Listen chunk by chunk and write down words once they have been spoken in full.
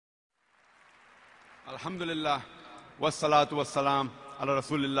Alhamdulillah, wassalatu wassalam, ala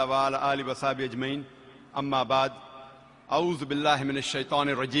rasulillah wa ala ali wa sahbihi ajmain, amma ba'd. A'udhu billahi minash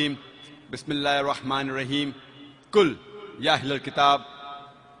shaitanir rajim, bismillahir rahmanir rahim. Kul, ya ahlal kitab,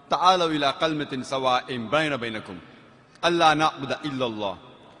 ta'alaw ila kalmatin sawa'in bayna baynakum. Allah na'buda illa Allah,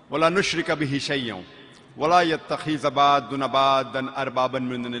 wa la nushrika bihi shay'an, wa la yattakhiza ba'duna ba'dan arbaban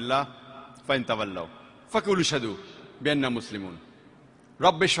min dunillah, fa in tawallaw. Fakulu shahadu bi anna muslimun.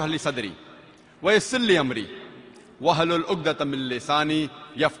 Rabbi shrah li sadri. وَيَسِّرْ لِي أَمْرِي وَحْلُلْ عُقْدَةً مِّن لِّسَانِي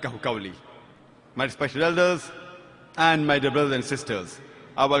يَفْقَهُوا قَوْلِي. My respected elders and my dear brothers and sisters,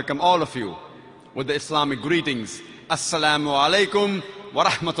 I welcome all of you with the Islamic greetings. Assalamu alaikum wa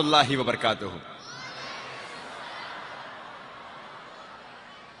rahmatullahi wa barakatuh.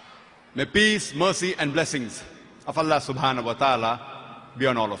 May peace, mercy and blessings of Allah subhanahu wa ta'ala be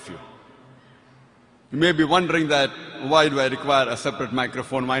on all of you. You may be wondering that why do I require a separate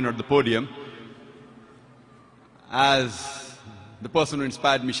microphone, why not the podium? As the person who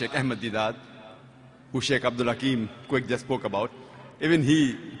inspired me, Sheikh Ahmed Didat, who Sheikh Abdul Hakim Quick just spoke about, even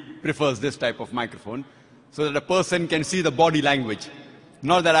he prefers this type of microphone so that a person can see the body language.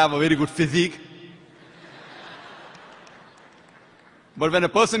 Not that I have a very good physique, but when a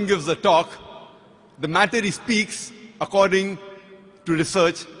person gives a talk, the matter he speaks, according to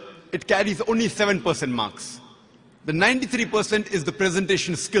research, it carries only 7% marks. The 93% is the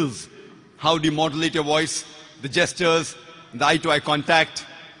presentation skills. How do you modulate your voice, the gestures, the eye-to-eye contact,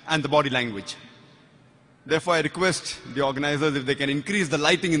 and the body language. Therefore, I request the organizers if they can increase the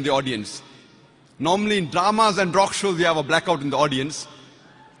lighting in the audience. Normally in dramas and rock shows, we have a blackout in the audience.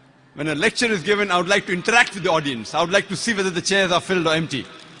 When a lecture is given, I would like to interact with the audience. I would like to see whether the chairs are filled or empty.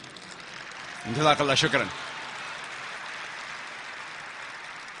 Jazakallah shukran.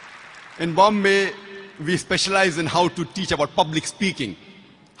 In Bombay, we specialize in how to teach about public speaking,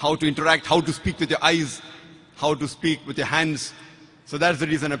 how to interact, how to speak with your eyes, how to speak with your hands. So that's the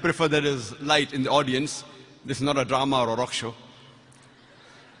reason I prefer there is light in the audience. This is not a drama or a rock show.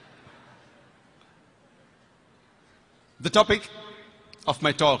 The topic of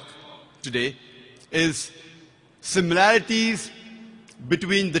my talk today is similarities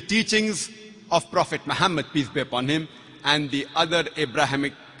between the teachings of Prophet Muhammad, peace be upon him, and the other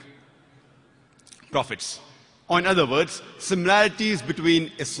Abrahamic prophets. Or in other words, similarities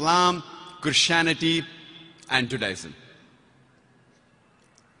between Islam, Christianity, and Judaism.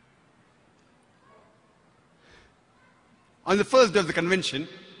 On the first day of the convention,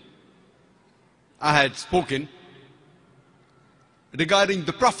 I had spoken regarding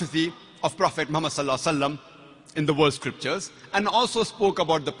the prophecy of Prophet Muhammad ﷺ in the world scriptures, and also spoke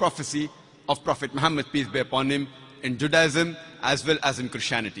about the prophecy of Prophet Muhammad, peace be upon him, in Judaism as well as in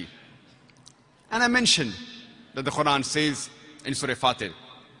Christianity. And I mentioned that the Quran says in Surah Fatir,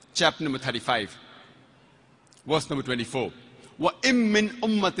 chapter number 35, verse number 24, وَإِم مِّنْ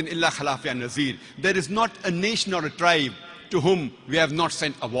أُمَّةٍ إِلَّا خَلَا فِيهَا نَذِيرٌ. There is not a nation or a tribe to whom we have not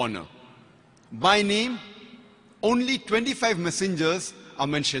sent a warner. By name, only 25 messengers are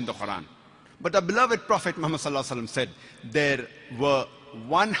mentioned in the Quran. But our beloved Prophet Muhammad ﷺ said there were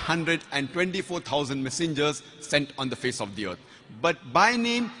 124,000 messengers sent on the face of the earth. But by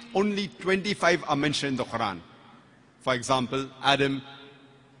name, only 25 are mentioned in the Quran. For example, Adam,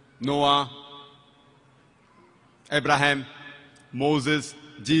 Noah, Abraham, Moses,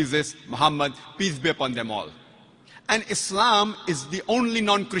 Jesus, Muhammad, peace be upon them all. And Islam is the only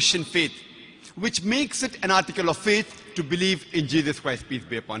non-Christian faith which makes it an article of faith to believe in Jesus Christ, peace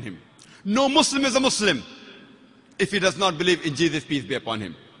be upon him. No Muslim is a Muslim if he does not believe in Jesus, peace be upon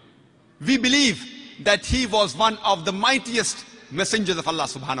him. We believe that he was one of the mightiest messengers of Allah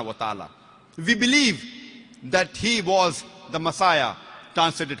subhanahu wa ta'ala. We believe that he was the Messiah,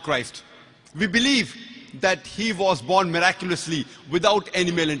 translated Christ. We believe that he was born miraculously without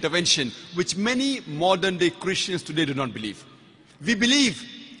any male intervention, which many modern day Christians today do not believe. We believe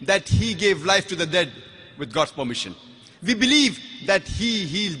that he gave life to the dead with God's permission. We believe that he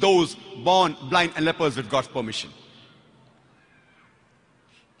healed those born blind and lepers with God's permission.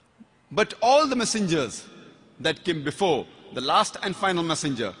 But all the messengers that came before the last and final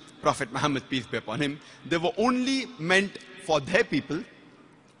messenger, Prophet Muhammad, peace be upon him, they were only meant for their people,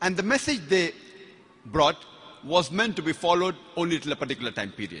 and the message they brought was meant to be followed only till a particular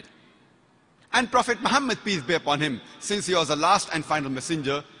time period. And Prophet Muhammad, peace be upon him, since he was the last and final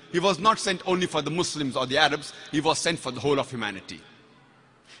messenger, he was not sent only for the Muslims or the Arabs, he was sent for the whole of humanity.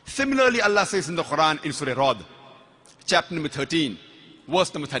 Similarly, Allah says in the Quran in Surah Rad, chapter number 13,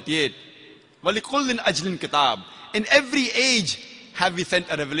 verse number 38, وَلِكُلِّنْ أَجْلٍ كِتَابٍ. In every age have we sent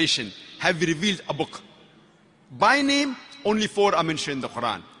a revelation, have we revealed a book. By name, only 4 are mentioned in the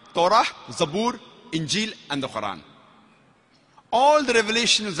Quran: Torah, Zabur, Injil, and the Quran. All the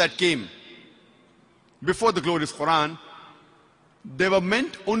revelations that came before the glorious Quran, they were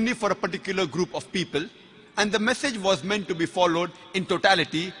meant only for a particular group of people, and the message was meant to be followed in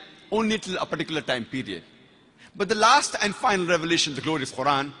totality only till a particular time period. But the last and final revelation, the glorious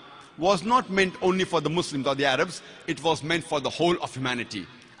Quran, was not meant only for the Muslims or the Arabs, it was meant for the whole of humanity.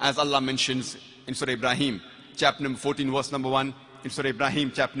 As Allah mentions in Surah Ibrahim, chapter number 14, verse number 1, in Surah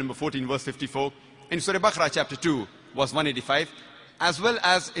Ibrahim, chapter number 14, verse 54, in Surah Baqarah, chapter 2, verse 185, as well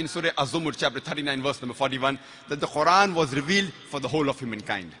as in Surah Az-Zumur, chapter 39, verse number 41, that the Quran was revealed for the whole of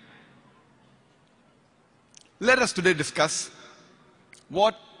humankind. Let us today discuss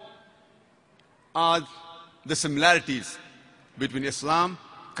what are the similarities between Islam,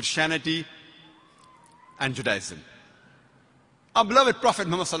 Christianity, and Judaism. Our beloved Prophet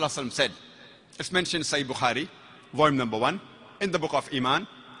Muhammad said, it's mentioned in Sahih Bukhari, volume number 1, in the book of Iman,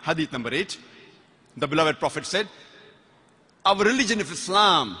 hadith number 8, the beloved Prophet said, our religion of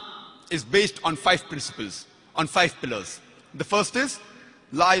Islam is based on 5 principles, on 5 pillars. The first is,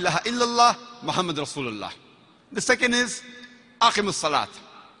 La ilaha illallah Muhammad Rasulullah. The second is, Aqimus Salat.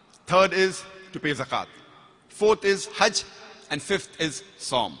 Third is, to pay zakat. Fourth is Hajj, and fifth is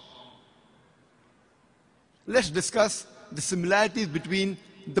Psalm. Let's discuss the similarities between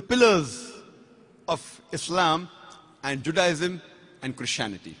the pillars of Islam and Judaism and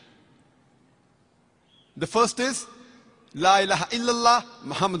Christianity. The first is, La ilaha illallah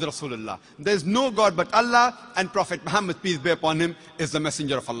Muhammad Rasulullah. There is no God but Allah, and Prophet Muhammad, peace be upon him, is the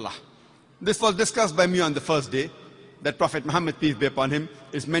messenger of Allah. This was discussed by me on the first day, that Prophet Muhammad, peace be upon him,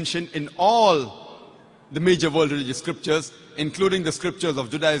 is mentioned in all the major world religious scriptures, including the scriptures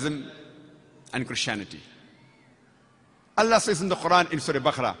of Judaism and Christianity. Allah says in the Quran, in Surah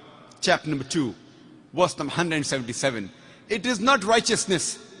Baqarah, chapter number 2, verse number 177, it is not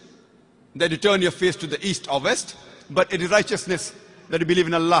righteousness that you turn your face to the east or west, but it is righteousness that you believe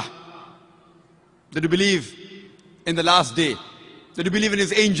in Allah, that you believe in the last day, that you believe in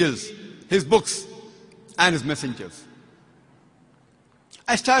His angels, His books, and His messengers.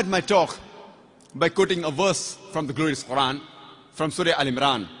 I started my talk by quoting a verse from the glorious Quran, from Surah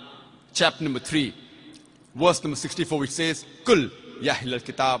Al-Imran, chapter number 3, verse number 64, which says, Kul ya ahlal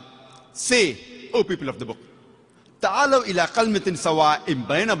kitab, say, O people of the book, ta'alaw ila qalmatin sawa'im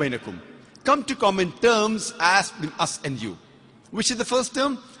bayna baynakum, come to common terms as between us and you. Which is the first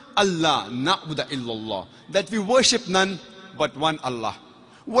term? Allah na'budu illallah, that we worship none but one Allah.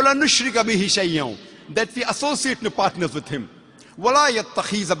 Wala nushrika bihi shay'an, that we associate no partners with Him. Wala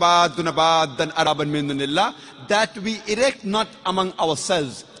yattakhiza ba'duna ba'dan araban min dunillah, that we erect not among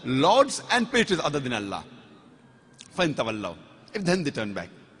ourselves lords and patrons other than Allah. Fa tawallaw, if then they turn back,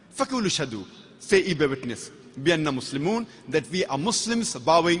 fakulu shadu, say ye bear witness, bianna muslimun, that we are Muslims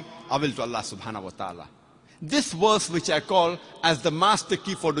bowing our will to Allah subhanahu wa ta'ala. This verse, which I call as the master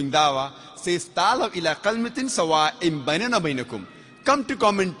key for doing dawah, says, Ta'alaw ila qalmatin sawa'im baynana baynakum, come to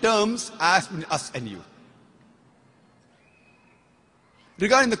common terms as between us and you.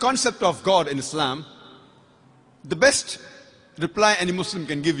 Regarding the concept of God in Islam, the best reply any Muslim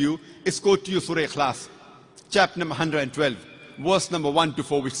can give you is quote to you Surah Ikhlas, chapter number 112, verse number 1 to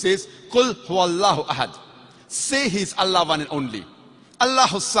 4, which says, Qul huwallahu ahad, say He is Allah one and only.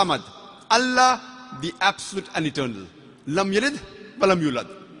 Allahu samad, Allah the absolute and eternal. Lam yalid walam yulad,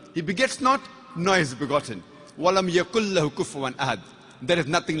 He begets not, nor is begotten. Walam yakul lahu kufuwan ahad, there is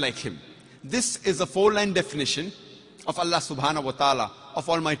nothing like Him. This is a 4-line definition of Allah subhanahu wa ta'ala, of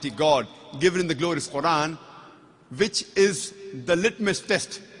Almighty God, given in the glorious Quran, which is the litmus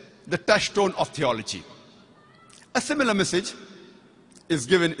test, the touchstone of theology. A similar message is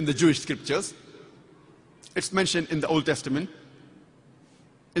given in the Jewish scriptures. It's mentioned in the Old Testament,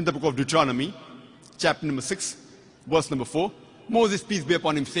 in the book of Deuteronomy, chapter number 6, verse number 4. Moses, peace be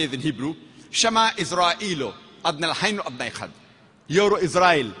upon him, says in Hebrew, Shema Israelo, Adnal Hainu Adnai Khad. Hear, O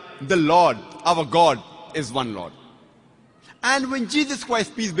Israel, the Lord, our God, is one Lord. And when Jesus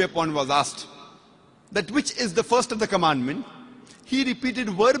Christ, peace be upon him, was asked that which is the first of the commandment, he repeated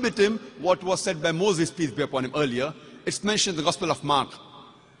verbatim what was said by Moses, peace be upon him, earlier. It's mentioned in the Gospel of Mark,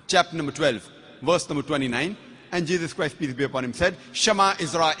 chapter number 12, verse number 29. And Jesus Christ, peace be upon him, said, Shema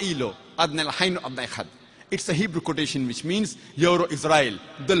Israelo, Adnal Hainu Adnai Khad. It's a Hebrew quotation which means, Hear, O Israel,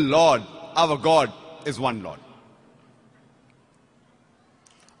 the Lord, our God, is one Lord.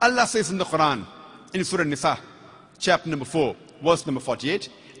 Allah says in the Quran, in Surah Nisa, chapter number 4, verse number 48,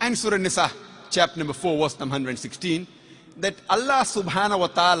 and Surah Nisa, chapter number 4, verse number 116, that Allah subhanahu wa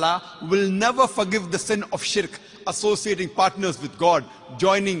ta'ala will never forgive the sin of shirk, associating partners with God,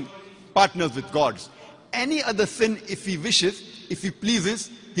 joining partners with gods. Any other sin, if He wishes, if He pleases,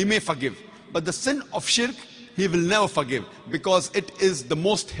 He may forgive. But the sin of shirk, he will never forgive, because it is the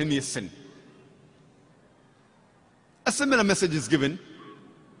most heinous sin. A similar message is given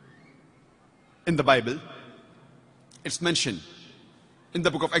in the Bible. It's mentioned in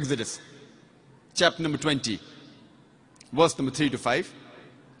the book of Exodus, chapter number 20, verse number 3 to 5.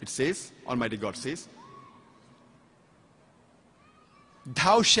 It says, Almighty God says,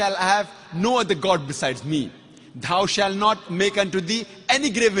 "Thou shalt have no other God besides me. Thou shalt not make unto thee any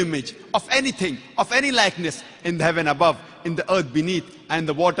grave image of anything, of any likeness, in the heaven above, in the earth beneath, and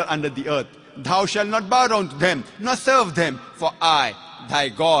the water under the earth. Thou shalt not bow down to them, nor serve them, for I, thy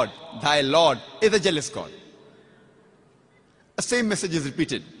God, thy Lord, is a jealous God." The same message is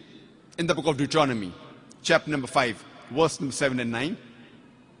repeated in the book of Deuteronomy, chapter number 5, verse number 7 and 9,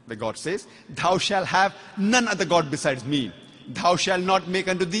 where God says, "Thou shalt have none other God besides me. Thou shalt not make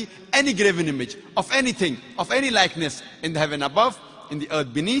unto thee any graven image of anything, of any likeness, in the heaven above, in the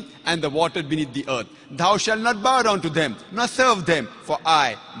earth beneath, and the water beneath the earth. Thou shalt not bow down to them, nor serve them, for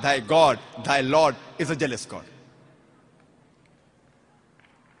I, thy God, thy Lord, is a jealous God."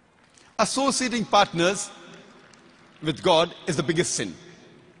 Associating partners with God is the biggest sin.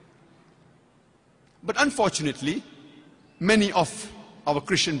 But unfortunately, many of our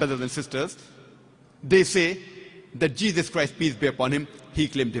Christian brothers and sisters, they say that Jesus Christ, peace be upon him, he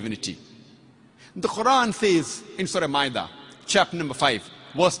claimed divinity. The Quran says in Surah Ma'idah, chapter number 5,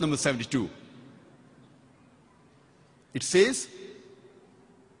 verse number 72, it says,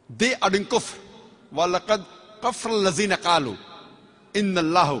 "They are in kufr, وَلَقَدْ كَفْرَ الَّذِينَ قَالُوا إِنَّ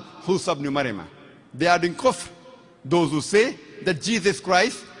اللَّهُ هُوَ ابْنُ مَرْيَمَ." They are in kufr, those who say that Jesus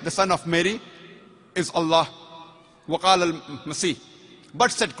Christ, the son of Mary, is Allah. وَقَالَ الْمَسِيحِ,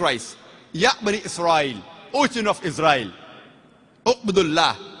 but said Christ, "Ya Bani Israel, O children of Israel,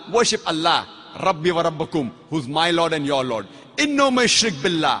 Uqbudullah, worship Allah, Rabbi wa Rabbakum, who's my Lord and your Lord. Inno may shrik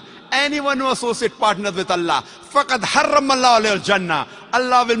billah." Anyone who associates partners with Allah, faqad harramallahu alayhi al-jannah,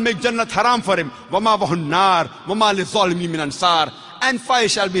 Allah will make Jannat haram for him. Wama wahun nar, wama li-zalimin min ansar. And fire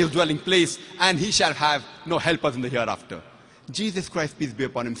shall be his dwelling place, and he shall have no helpers in the hereafter. Jesus Christ, peace be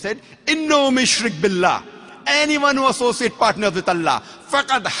upon him, said, "Inno may shrik billah." Anyone who associates partners with Allah,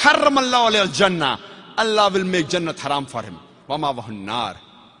 faqad harramallahu alayhi al-jannah, Allah will make Jannat haram for him. Wama wahun nar,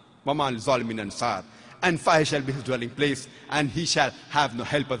 wama li-zalimin min ansar. And fire shall be his dwelling place, and he shall have no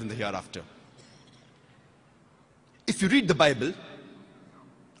helpers in the hereafter. If you read the Bible,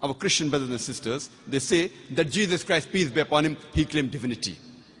 our Christian brothers and sisters, they say that Jesus Christ, peace be upon him, he claimed divinity.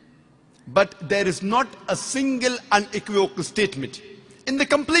 But there is not a single unequivocal statement in the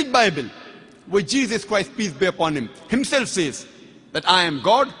complete Bible where Jesus Christ, peace be upon him, himself says that I am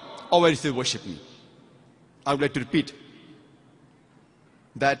God, or where he says worship me. I would like to repeat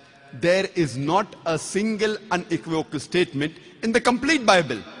that there is not a single unequivocal statement in the complete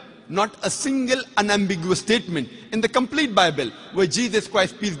Bible, not a single unambiguous statement in the complete Bible where Jesus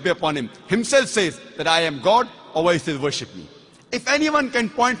Christ, peace be upon him, himself says that I am God, or where he says worship me. If anyone can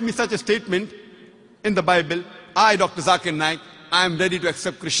point me such a statement in the Bible, I, Dr. Zakir Naik, I am ready to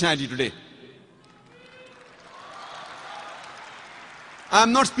accept Christianity today. I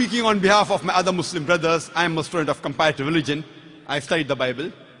am not speaking on behalf of my other Muslim brothers. I am a student of comparative religion. I studied the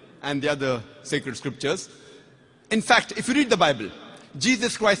Bible and the other sacred scriptures. In fact, if you read the Bible,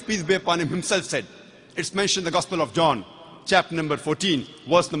 Jesus Christ, peace be upon him, himself said, it's mentioned in the Gospel of John, chapter number 14,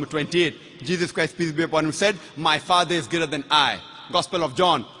 verse number 28. Jesus Christ, peace be upon him, said, "My Father is greater than I." Gospel of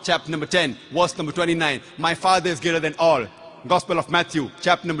John, chapter number 10, verse number 29. "My Father is greater than all." Gospel of Matthew,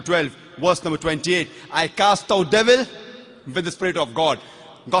 chapter number 12, verse number 28. "I cast out devil with the Spirit of God."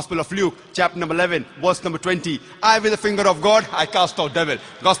 Gospel of Luke, chapter number 11, verse number 20. "I with the finger of God, I cast out devil."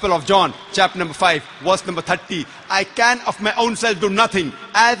 Gospel of John, chapter number 5, verse number 30. "I can of my own self do nothing.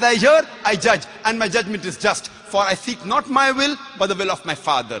 As I hear, I judge, and my judgment is just. For I seek not my will, but the will of my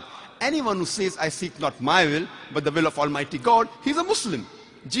Father." Anyone who says, "I seek not my will, but the will of Almighty God," he's a Muslim.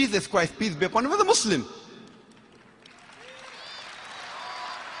 Jesus Christ, peace be upon him, was a Muslim.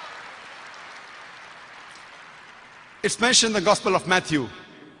 It's mentioned in the Gospel of Matthew,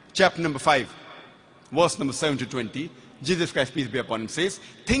 chapter number 5, verse number 7 to 20. Jesus Christ, peace be upon him, says,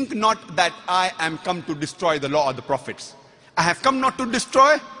 "Think not that I am come to destroy the law or the prophets. I have come not to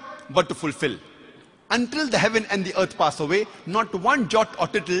destroy, but to fulfill. Until the heaven and the earth pass away, not one jot or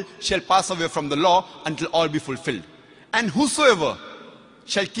tittle shall pass away from the law until all be fulfilled. And whosoever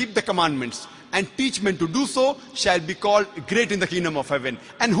shall keep the commandments and teach men to do so shall be called great in the kingdom of heaven.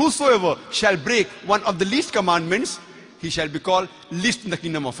 And whosoever shall break one of the least commandments, he shall be called least in the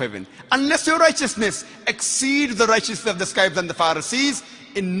kingdom of heaven. Unless your righteousness exceeds the righteousness of the scribes and the Pharisees,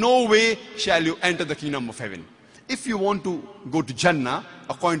 in no way shall you enter the kingdom of heaven." if you want to go to Jannah,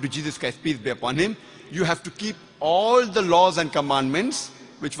 according to Jesus Christ, peace be upon him, you have to keep all the laws and commandments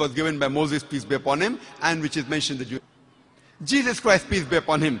which was given by Moses, peace be upon him, and which is mentioned in the Jew. Jesus Christ, peace be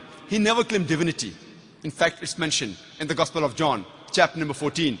upon him, he never claimed divinity. In fact, it's mentioned in the Gospel of John, chapter number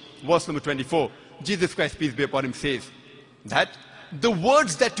 14, verse number 24. Jesus Christ, peace be upon him, says that the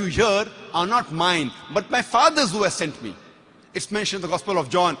words that you hear are not mine, but my Father's who has sent me. It's mentioned in the Gospel of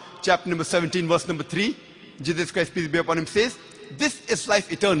John, chapter number 17, verse number 3. Jesus Christ, peace be upon him, says, this is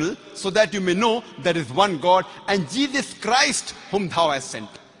life eternal, so that you may know there is one God, and Jesus Christ whom thou hast sent.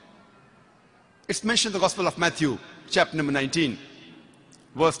 It's mentioned in the Gospel of Matthew, chapter number 19,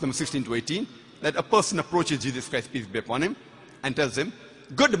 verse number 16 to 18, that a person approaches Jesus Christ, peace be upon him, and tells him,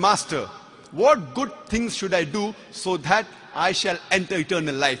 good master, what good things should I do so that I shall enter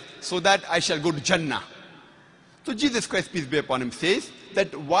eternal life, so that I shall go to Jannah? So Jesus Christ, peace be upon him, says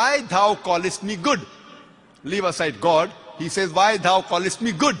that why thou callest me good? Leave aside God. He says, why thou callest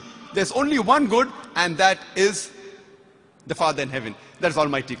me good? There's only one good, and that is the Father in heaven. That is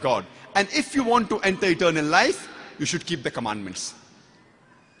Almighty God. And if you want to enter eternal life, you should keep the commandments.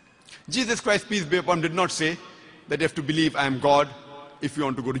 Jesus Christ, peace be upon him, did not say that you have to believe I am God if you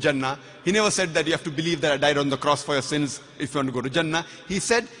want to go to Jannah. He never said that you have to believe that I died on the cross for your sins if you want to go to Jannah. He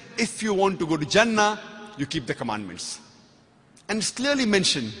said, if you want to go to Jannah, you keep the commandments. And it's clearly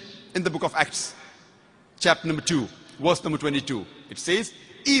mentioned in the book of Acts, chapter number 2, verse number 22. It says,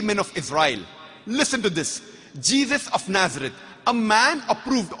 ye men of Israel, listen to this. Jesus of Nazareth, a man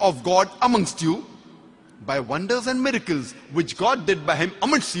approved of God amongst you by wonders and miracles which God did by him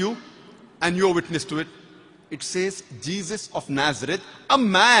amongst you, and you are witness to it. It says, Jesus of Nazareth, a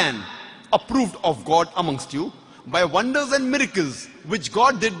man approved of God amongst you by wonders and miracles which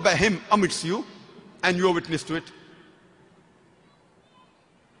God did by him amidst you, and you are witness to it.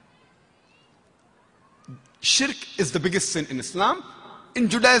 Shirk is the biggest sin in Islam, in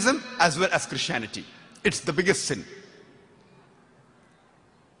Judaism as well as Christianity. It's the biggest sin.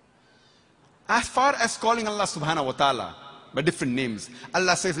 As far as calling Allah subhanahu wa ta'ala by different names,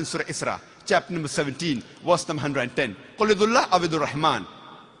 Allah says in Surah Isra, chapter number 17, verse number 110, Qulidullah awidur rahman,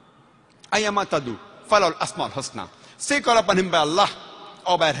 ayyama tadu, falal asma'ul husna. Say, call upon him by Allah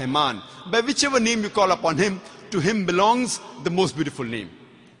or by Rahman. By whichever name you call upon him, to him belongs the most beautiful name.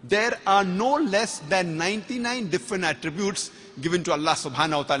 There are no less than 99 different attributes given to Allah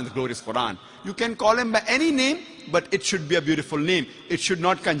subhanahu wa ta'ala in the glorious Quran. You can call him by any name, but it should be a beautiful name. It should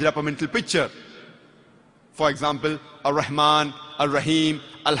not conjure up a mental picture. For example, Ar-Rahman, Ar-Rahim,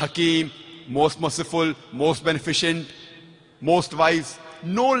 Al-Hakim, most merciful, most beneficent, most wise.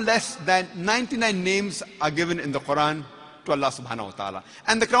 No less than 99 names are given in the Quran to Allah subhanahu wa ta'ala.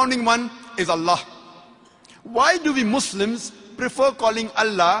 And the crowning one is Allah. Why do we Muslims prefer calling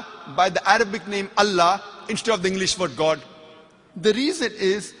Allah by the Arabic name Allah instead of the English word God? The reason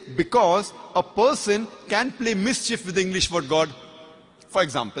is because a person can play mischief with the English word God. For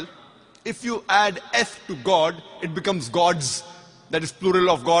example, if you add S to God, it becomes gods. That is plural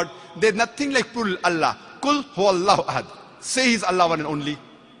of God. There's nothing like plural Allah. Kul huwallahu ahad. Say He's Allah one and only.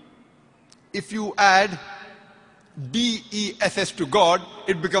 If you add D-E-S-S to God,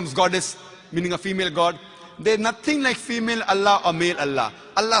 it becomes goddess, meaning a female God. There's nothing like female Allah or male Allah.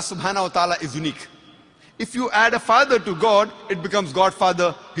 Allah subhanahu wa ta'ala is unique. If you add a father to God, it becomes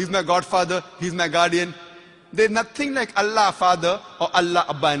Godfather. He's my Godfather. He's my guardian. There's nothing like Allah Father or Allah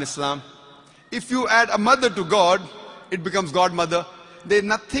Abba in Islam. If you add a mother to God, it becomes Godmother. There's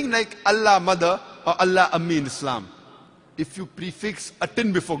nothing like Allah Mother or Allah Ammi in Islam. If you prefix a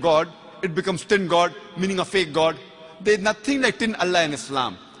tin before God, it becomes tin God, meaning a fake God. There's nothing like tin Allah in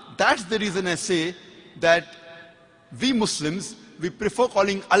Islam. That's the reason I say that we Muslims, we prefer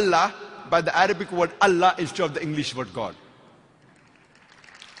calling Allah by the Arabic word Allah instead of the English word God.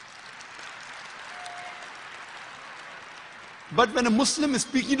 But when a Muslim is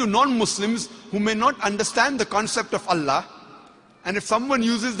speaking to non-Muslims who may not understand the concept of Allah, and if someone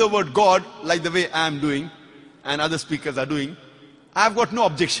uses the word God like the way I am doing and other speakers are doing, I have got no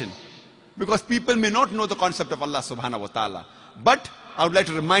objection, because people may not know the concept of Allah subhanahu wa ta'ala. But I would like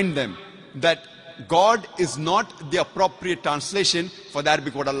to remind them that God is not the appropriate translation for the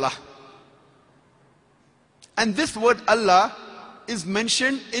Arabic word Allah. And this word Allah is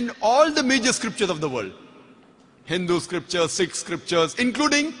mentioned in all the major scriptures of the world. Hindu scriptures, Sikh scriptures,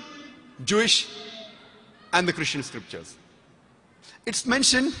 including Jewish and the Christian scriptures. It's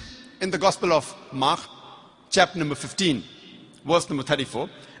mentioned in the Gospel of Mark, chapter number 15, verse number 34,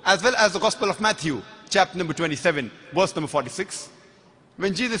 as well as the Gospel of Matthew, chapter number 27, verse number 46.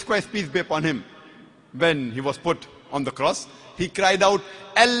 When Jesus Christ, peace be upon him, when he was put on the cross, he cried out,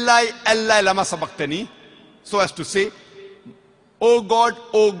 Eli, Eli, lama sabachthani, So as to say, O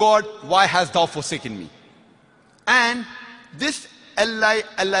God, why hast thou forsaken me? And this Allah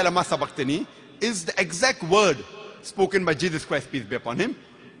lama sabaqtani is the exact word spoken by Jesus Christ, peace be upon him.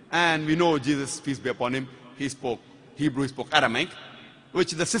 And we know Jesus, peace be upon him, he spoke Hebrew, he spoke Aramaic,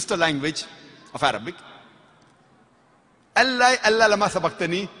 which is the sister language of Arabic. Allah lama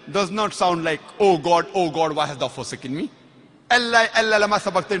sabaqtani does not sound like, O God, why hast thou forsaken me? Allah lama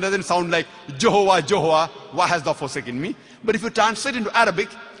sabaqtani doesn't sound like, Jehovah, why hast thou forsaken me? But if you translate into Arabic,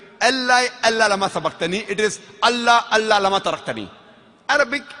 Allah lama sabaqtani, it is Allah lama taraktani.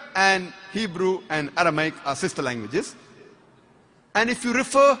 Arabic and Hebrew and Aramaic are sister languages. And if you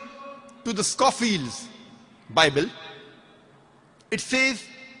refer to the Scofield's Bible, it says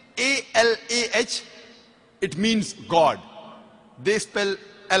A-L-A-H, it means God. They spell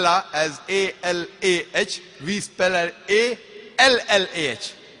Allah as A-L-A-H, we spell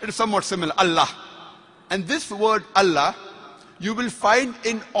A-L-L-A-H. It is somewhat similar, Allah. And this word Allah, you will find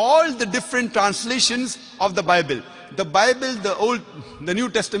in all the different translations of the Bible. The Bible, the New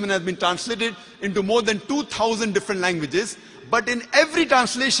Testament has been translated into more than 2,000 different languages. But in every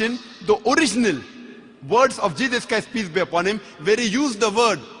translation, the original words of Jesus Christ, peace be upon him, where he used the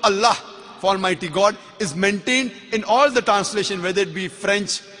word Allah for Almighty God, is maintained in all the translation, whether it be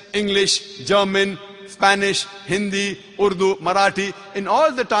French, English, German, Spanish, Hindi, Urdu, Marathi. In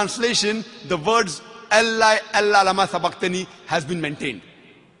all the translation, the words Allah lama sabaqtani has been maintained.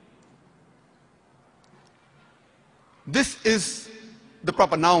 This is the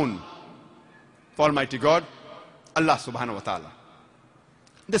proper noun for Almighty God, Allah subhanahu wa ta'ala.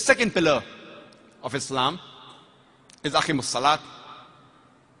 The second pillar of Islam is Aqimus Salat.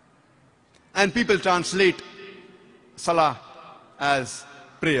 And people translate Salah as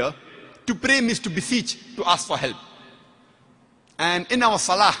prayer. To pray means to beseech, to ask for help. And in our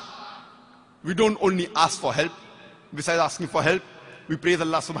Salah, we don't only ask for help. Besides asking for help, we praise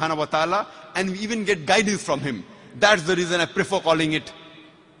Allah subhanahu wa ta'ala and we even get guidance from Him. That's the reason I prefer calling it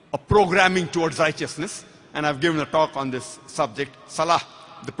a programming towards righteousness. And I've given a talk on this subject, Salah,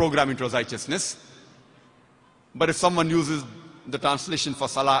 the programming towards righteousness. But if someone uses the translation for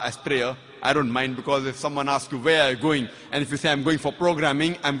Salah as prayer, I don't mind, because if someone asks you, where are you going? And if you say, I'm going for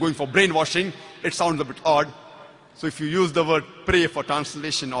programming, I'm going for brainwashing, it sounds a bit odd. So if you use the word pray for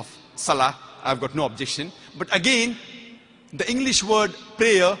translation of Salah, I've got no objection. But again, the English word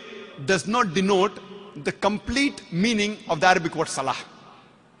prayer does not denote the complete meaning of the Arabic word Salah.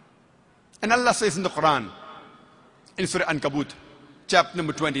 And Allah says in the Quran, in Surah Ankabut, chapter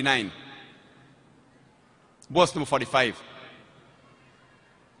number 29, verse number 45,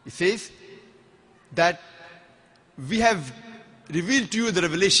 He says that we have revealed to you the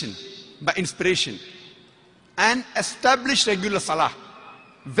revelation by inspiration and established regular Salah.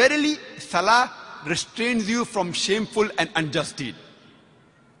 Verily, Salah restrains you from shameful and unjust deed.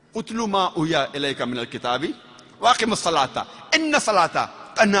 Utlu ma uya ilayka min al-kitabi wa aqimus salata inna salata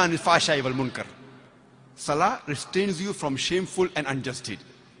tanha anil fahsha'i wal munkar. Salah restrains you from shameful and unjust deed.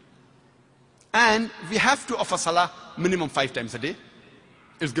 And we have to offer Salah minimum 5 times a day.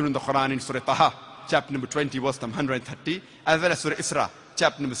 It's given in the Quran in Surah Taha, chapter number 20, verse number 130, as well as Surah Isra,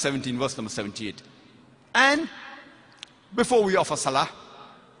 chapter number 17, verse number 78. And before we offer Salah,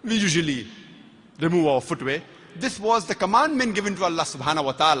 we usually remove our footwear. This was the commandment given to Allah subhanahu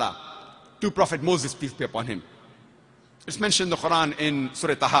wa ta'ala to Prophet Moses, peace be upon him. It's mentioned in the Quran in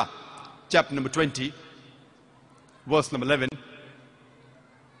Surah Taha, chapter number 20, verse number 11,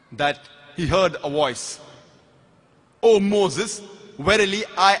 that he heard a voice, O Moses, verily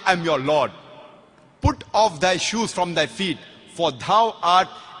I am your Lord. Put off thy shoes from thy feet, for thou art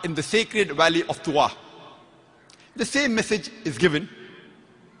in the sacred valley of Tuwa. The same message is given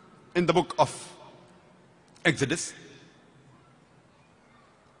in the book of Exodus,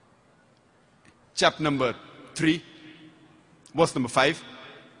 chapter number 3, verse number 5.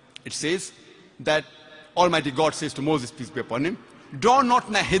 It says that Almighty God says to Moses, peace be upon him, draw not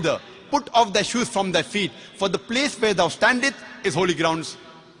nigh hither, put off thy shoes from thy feet, for the place where thou standest is holy grounds.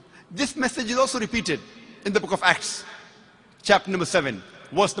 This message is also repeated in the book of Acts, chapter number 7,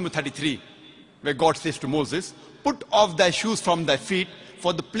 verse number 33, where God says to Moses, put off thy shoes from thy feet,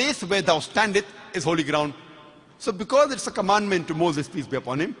 for the place where thou standest is holy ground. So because it's a commandment to Moses, peace be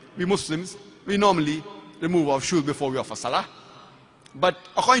upon him, we Muslims, we normally remove our shoes before we offer Salah. But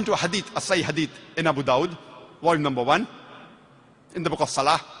according to a hadith, a Sahih hadith in Abu Dawud, volume number 1, in the book of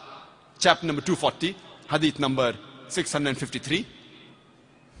Salah, chapter number 240, hadith number 653,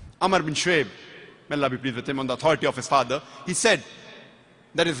 Amr bin Shuaib, may Allah be pleased with him, on the authority of his father, he said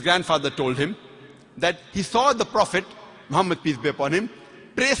that his grandfather told him that he saw the Prophet, Muhammad peace be upon him,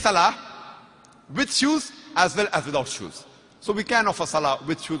 pray Salah with shoes as well as without shoes. So we can offer salah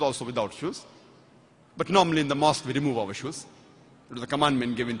with shoes, also without shoes. But normally in the mosque we remove our shoes. It was a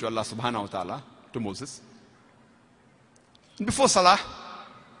commandment given to Allah subhanahu wa ta'ala, to Moses. Before salah,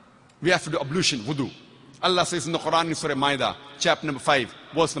 we have to do ablution, wudu. Allah says in the Quran in Surah Ma'idah, chapter number 5,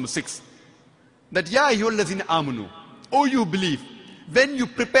 verse number 6, that Ya ayyuhallazina amanu, O you believe, when you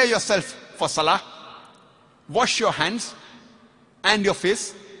prepare yourself for salah, wash your hands and your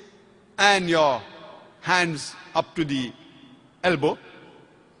face and your hands up to the elbow,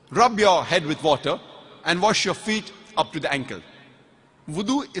 rub your head with water and wash your feet up to the ankle.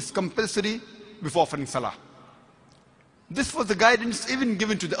 Wudu is compulsory before offering salah. This was the guidance even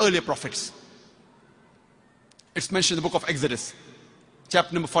given to the earlier prophets. It's mentioned in the book of Exodus,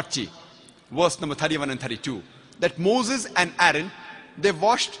 chapter number 40, verse number 31 and 32, that Moses and Aaron, they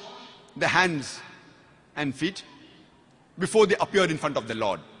washed their hands and feet before they appeared in front of the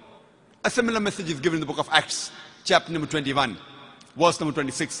Lord. A similar message is given in the book of Acts, chapter number 21, verse number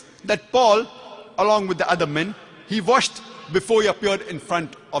 26, that Paul, along with the other men, he washed before he appeared in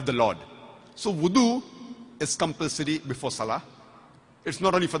front of the Lord. So wudu is compulsory before salah. It's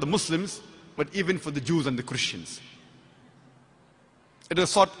not only for the Muslims, but even for the Jews and the Christians. It is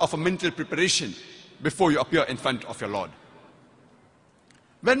sort of a mental preparation before you appear in front of your Lord.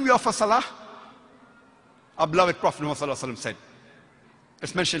 When we offer salah, our beloved Prophet Muhammad said,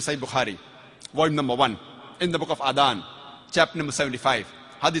 it's mentioned in Sahih Bukhari, volume number 1, in the book of Adhan, chapter number 75,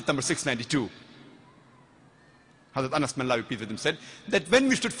 hadith number 692. Hazrat Anas, may Allah be pleased with him, said that when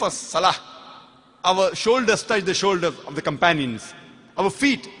we stood for salah, our shoulders touched the shoulders of the companions. Our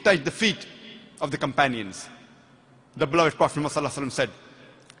feet touched the feet of the companions. The beloved Prophet Muhammad said,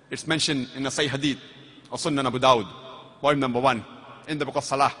 it's mentioned in a Sahih Hadith of Sunan Abu Dawud, volume number 1, in the book of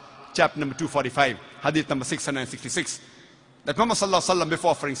Salah, chapter number 245, Hadith number 666, that Muhammad Sallallahu Alaihi Wasallam,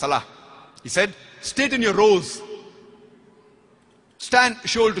 before offering Salah, he said, straighten your rows, stand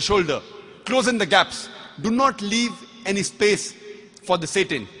shoulder to shoulder, close in the gaps, do not leave any space for the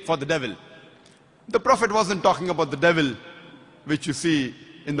Satan, for the devil. The Prophet wasn't talking about the devil which you see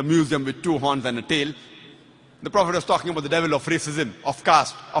in the museum with 2 horns and a tail. The Prophet was talking about the devil of racism, of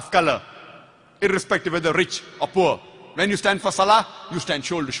caste, of color, irrespective whether rich or poor. When you stand for salah, you stand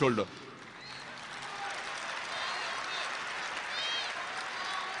shoulder to shoulder.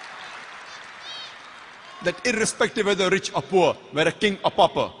 That irrespective whether rich or poor, whether king or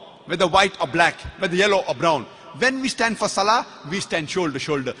pauper, whether white or black, whether yellow or brown, when we stand for salah, we stand shoulder to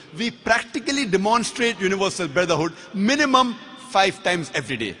shoulder. We practically demonstrate universal brotherhood minimum 5 times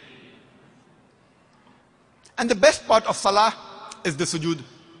every day. And the best part of salah is the sujood.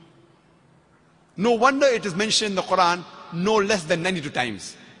 No wonder it is mentioned in the Quran no less than 92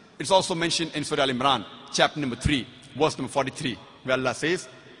 times. It's also mentioned in Surah Al-Imran, chapter number 3, verse number 43, where Allah says,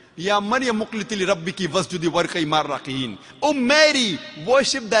 Ya Maryam muqliti li rabbiki wasjudi warqi mar raqiin. O Mary,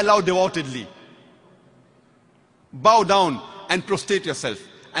 worship the Allah devotedly. Bow down and prostrate yourself.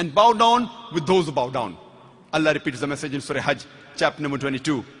 And bow down with those who bow down. Allah repeats the message in Surah Hajj, chapter number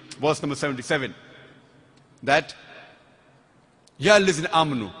 22, verse number 77. That, Ya allazina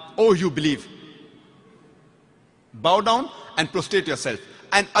amanu, O you believe. Bow down and prostrate yourself.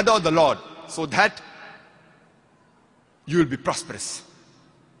 And adore the Lord, so that you will be prosperous.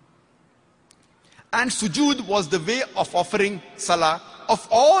 And sujood was the way of offering salah of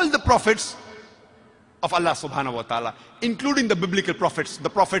all the prophets of Allah subhanahu wa ta'ala, including the biblical prophets, the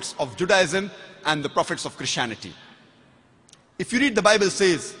prophets of Judaism and the prophets of Christianity. If you read, the Bible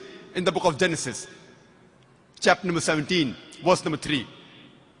says in the book of Genesis, chapter number 17, verse number 3,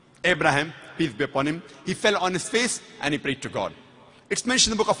 Abraham, peace be upon him, he fell on his face and he prayed to God. It's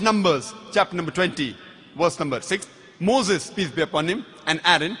mentioned in the book of Numbers, chapter number 20, verse number 6, Moses, peace be upon him, and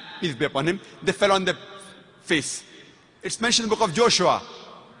Aaron, peace be upon him, they fell on their face. It's mentioned in the book of Joshua,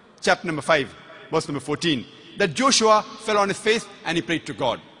 chapter number 5, verse number 14, that Joshua fell on his face and he prayed to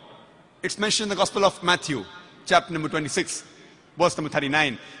God. It's mentioned in the Gospel of Matthew, chapter number 26, verse number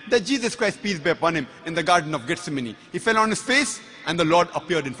 39, that Jesus Christ, peace be upon him, in the Garden of Gethsemane, he fell on his face and the Lord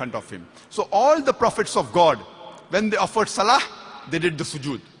appeared in front of him. So all the prophets of God, when they offered salah, they did the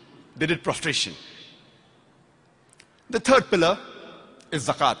sujood, they did prostration. The third pillar is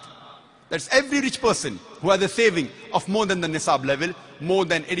zakat. That's every rich person who has a saving of more than the nisab level, more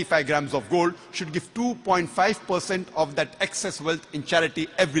than 85 grams of gold, should give 2.5% of that excess wealth in charity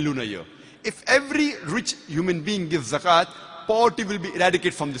every lunar year. If every rich human being gives zakat, poverty will be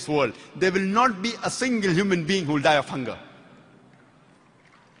eradicated from this world. There will not be a single human being who will die of hunger.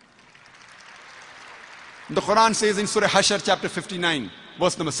 The Quran says in Surah Hashr, chapter 59,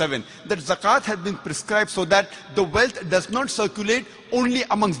 verse number 7, that zakat has been prescribed so that the wealth does not circulate only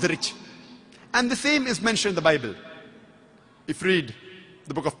amongst the rich. And the same is mentioned in the Bible. If you read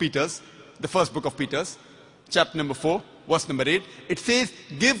the book of Peter's, the first book of Peter's, chapter number 4, verse number 8, it says,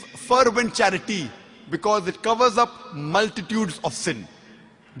 give fervent charity because it covers up multitudes of sin.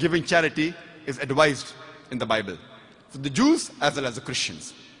 Giving charity is advised in the Bible for the Jews as well as the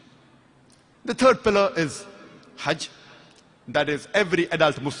Christians. The third pillar is Hajj. That is, every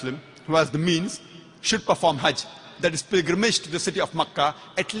adult Muslim who has the means should perform Hajj. That is pilgrimage to the city of Makkah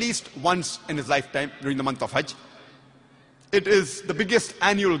at least once in his lifetime during the month of Hajj. It is the biggest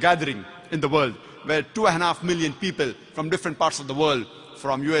annual gathering in the world where 2.5 million people from different parts of the world,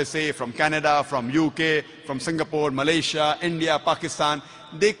 from USA, from Canada, from UK, from Singapore, Malaysia, India, Pakistan,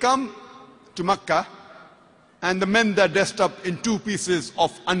 they come to Makkah, and the men that are dressed up in 2 pieces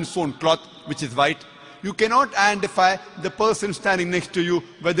of unsewn cloth, which is white. You cannot identify the person standing next to you,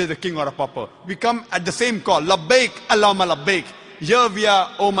 whether it's a king or a pauper. We come at the same call, Labbaik, Allahumma Labbaik. Here we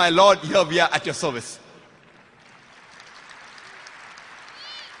are, oh my Lord, here we are at your service.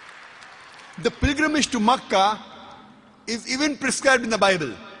 The pilgrimage to Makkah is even prescribed in the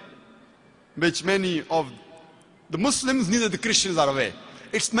Bible, which many of the Muslims, neither the Christians, are aware.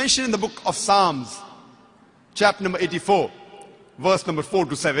 It's mentioned in the book of Psalms, chapter number 84, verse number 4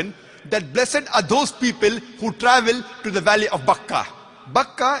 to 7, that blessed are those people who travel to the valley of Bakkah.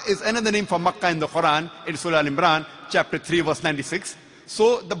 Bakkah is another name for Makkah in the Quran, in Surah Al-Imran, chapter 3, verse 96.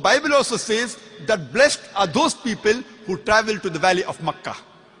 So the Bible also says that blessed are those people who travel to the valley of Makkah.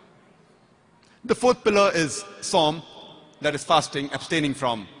 The fourth pillar is Psalm, that is fasting, abstaining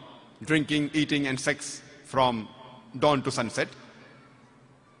from drinking, eating and sex from dawn to sunset.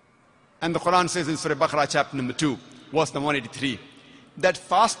 And the Quran says in Surah Baqarah chapter number 2, verse number 183, that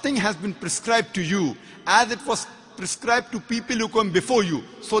fasting has been prescribed to you as it was prescribed to people who come before you,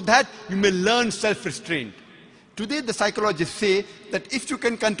 so that you may learn self-restraint. Today the psychologists say that if you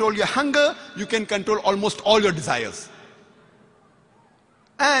can control your hunger, you can control almost all your desires.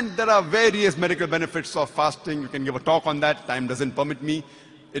 And there are various medical benefits of fasting. You can give a talk on that. Time doesn't permit me.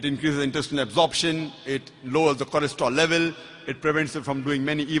 It increases intestinal absorption. It lowers the cholesterol level. It prevents you from doing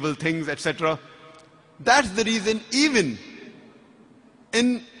many evil things, etc. That's the reason even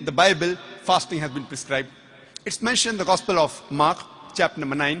in the Bible, fasting has been prescribed. It's mentioned in the Gospel of Mark, chapter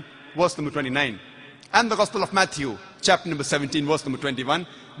number 9, verse number 29. And the Gospel of Matthew, chapter number 17, verse number 21,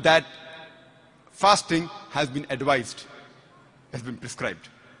 that fasting has been advised, has been prescribed.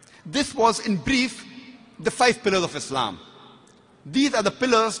 This was, in brief, the 5 pillars of Islam. These are the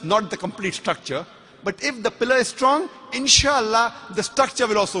pillars, not the complete structure. But if the pillar is strong, inshallah, the structure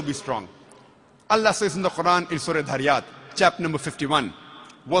will also be strong. Allah says in the Quran, in Surah Dhariyat, chapter number 51,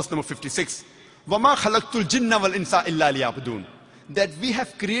 verse number 56, وَمَا خَلَقْتُ الْجِنَّ وَالْإِنسَ إِلَّا لِيَعْبُدُونَ, that we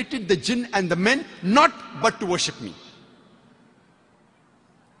have created the jinn and the men not but to worship me.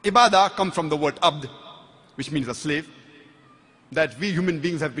 Ibadah comes from the word abd, which means a slave. That we human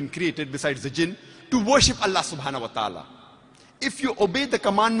beings have been created besides the jinn to worship Allah subhanahu wa ta'ala. If you obey the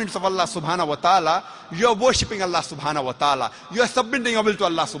commandments of Allah subhanahu wa ta'ala, you are worshipping Allah subhanahu wa ta'ala. You are submitting your will to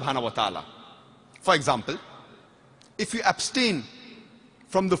Allah subhanahu wa ta'ala. For example, if you abstain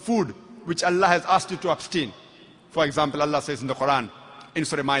from the food which Allah has asked you to abstain. For example, Allah says in the Quran, in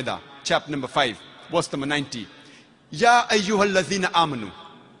Surah Ma'idah, chapter number 5, verse number 90, Ya ayyuhal lazina amanu,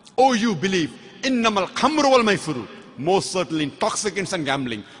 O you believe, innamal khamru wal maisuru, most certainly intoxicants and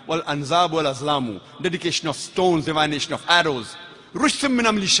gambling, wal anzab wal azlamu, dedication of stones, divination of arrows, rushtum min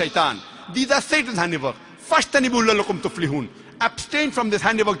amli shaitan, these are Satan's handiwork. Fashtanibu lalakum tuflihun, abstain from this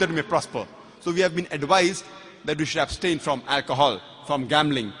handiwork that you may prosper. So we have been advised that we should abstain from alcohol, from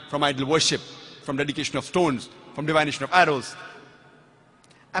gambling, from idol worship, from dedication of stones, from divination of arrows.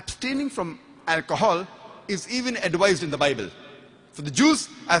 Abstaining from alcohol is even advised in the Bible. For the Jews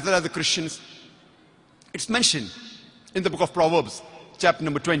as well as the Christians, it's mentioned in the book of Proverbs, chapter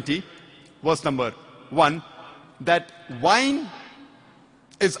number 20, verse number 1, that wine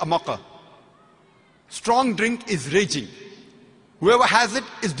is a mocker. Strong drink is raging. Whoever has it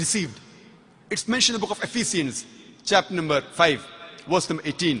is deceived. It's mentioned in the book of Ephesians, chapter number 5, verse number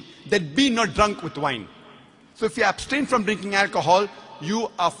 18, that be not drunk with wine. So if you abstain from drinking alcohol, you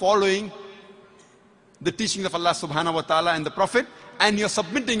are following the teachings of Allah subhanahu wa ta'ala and the Prophet, and you're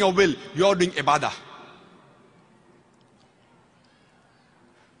submitting your will, you're doing ibadah.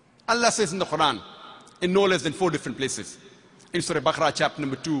 Allah says in the Quran, in no less than 4 different places. In Surah Baqarah, chapter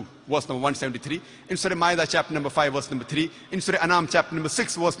number 2, verse number 173. In Surah Ma'idah, chapter number 5, verse number 3. In Surah Anam, chapter number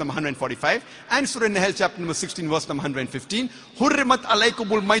 6, verse number 145. And Surah Nahl, chapter number 16, verse number 115. Hurrimat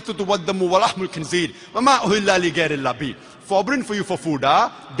alaykumul maytatu waddamu walahmul khinzir wama uhilla li ghayrillah bi. Forbidden for you for food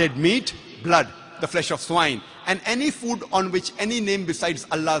are dead meat, blood, the flesh of swine, and any food on which any name besides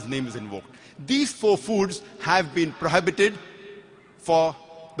Allah's name is invoked. These 4 foods have been prohibited for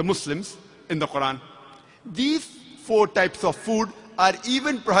the Muslims in the Quran. These 4 types of food are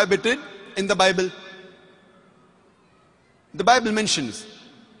even prohibited in the Bible. The Bible mentions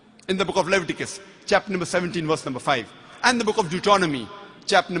in the book of Leviticus, chapter number 17, verse number 5, and the book of Deuteronomy,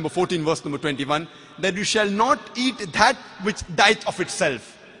 chapter number 14, verse number 21, that you shall not eat that which dieth of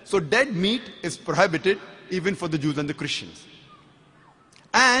itself. So dead meat is prohibited even for the Jews and the Christians.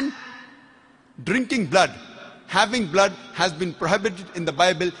 And drinking blood, having blood, has been prohibited in the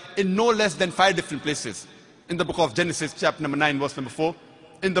Bible in no less than 5 different places. In the book of Genesis, chapter number 9, verse number 4.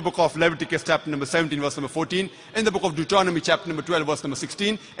 In the book of Leviticus, chapter number 17, verse number 14. In the book of Deuteronomy, chapter number 12, verse number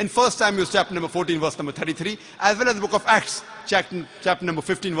 16. In 1 Samuel, chapter number 14, verse number 33. As well as the book of Acts, chapter number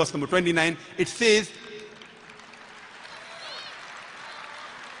 15, verse number 29. It says,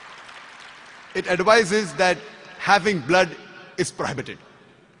 it advises that having blood is prohibited.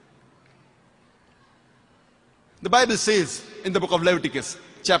 The Bible says in the book of Leviticus,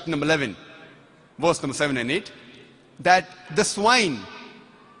 chapter number 11, verse number 7 and 8, that the swine,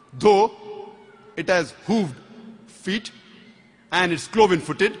 though it has hooved feet and it's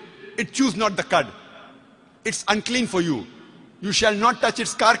cloven-footed, it chews not the cud. It's unclean for you. You shall not touch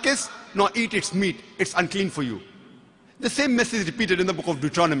its carcass, nor eat its meat. It's unclean for you. The same message is repeated in the book of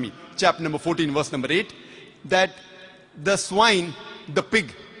Deuteronomy, chapter number 14, verse number 8, that the swine, the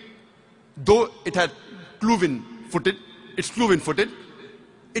pig, though it had cloven-footed,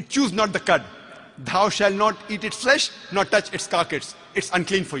 it chews not the cud. Thou shalt not eat its flesh, nor touch its carcass. It's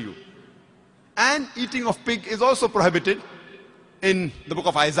unclean for you. And eating of pig is also prohibited in the book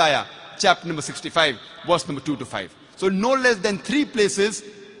of Isaiah, chapter number 65, verse number 2 to 5. So no less than 3 places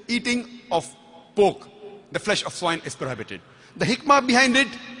eating of pork, the flesh of swine, is prohibited. The hikmah behind it,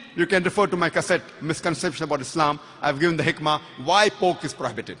 you can refer to my cassette, Misconception About Islam. I've given the hikmah, why pork is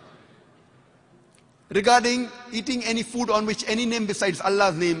prohibited. Regarding eating any food on which any name besides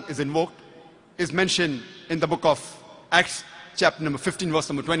Allah's name is invoked, is mentioned in the book of Acts, chapter number 15, verse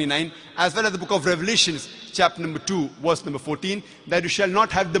number 29, as well as the book of Revelations, chapter number 2, verse number 14, that you shall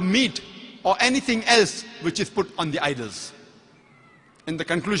not have the meat or anything else which is put on the idols. In the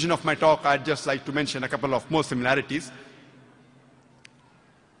conclusion of my talk, I'd just like to mention a couple of more similarities.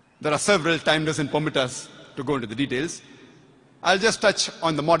 There are several, time doesn't permit us to go into the details. I'll just touch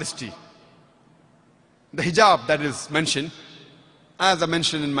on the modesty. The hijab that is mentioned, as I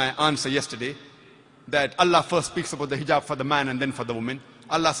mentioned in my answer yesterday, that Allah first speaks about the hijab for the man and then for the woman.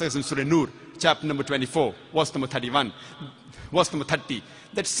 Allah says in Surah Nur, chapter number 24, verse number 31, verse number 30,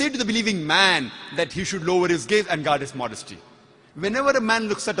 that say to the believing man that he should lower his gaze and guard his modesty. Whenever a man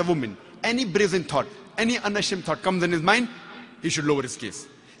looks at a woman, any brazen thought, any unashamed thought comes in his mind, he should lower his gaze.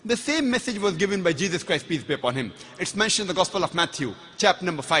 The same message was given by Jesus Christ, peace be upon him. It's mentioned in the Gospel of Matthew, chapter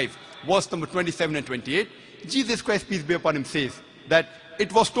number 5, verse number 27 and 28. Jesus Christ, peace be upon him, says that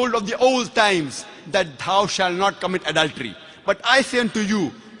it was told of the old times that thou shalt not commit adultery. But I say unto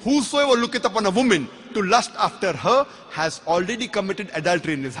you, whosoever looketh upon a woman to lust after her has already committed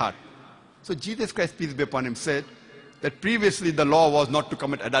adultery in his heart. So Jesus Christ, peace be upon him, said that previously the law was not to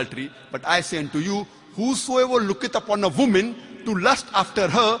commit adultery, but I say unto you, whosoever looketh upon a woman to lust after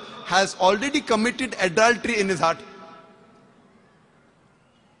her has already committed adultery in his heart.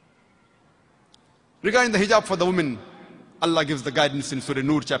 Regarding the hijab for the woman, Allah gives the guidance in Surah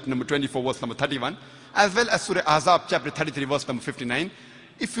Nur, chapter number 24, verse number 31, as well as Surah Ahzab, chapter 33, verse number 59.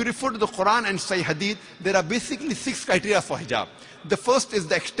 If you refer to the Quran and Sahih Hadith, there are basically 6 criteria for hijab. The first is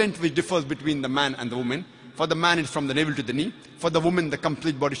the extent which differs between the man and the woman. For the man, it's from the navel to the knee. For the woman, the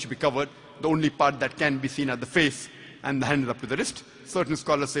complete body should be covered. The only part that can be seen are the face and the hand is up to the wrist. Certain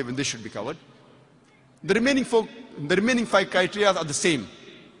scholars say when this should be covered. The remaining 5 criteria are the same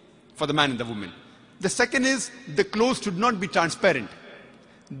for the man and the woman. The second is the clothes should not be transparent.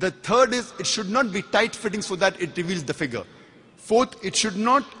 The third is it should not be tight-fitting so that it reveals the figure. Fourth, it should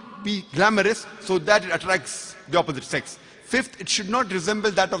not be glamorous so that it attracts the opposite sex. Fifth, it should not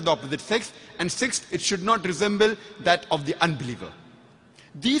resemble that of the opposite sex. And sixth, it should not resemble that of the unbeliever.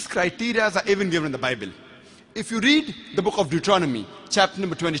 These criteria are even given in the Bible. If you read the book of Deuteronomy, chapter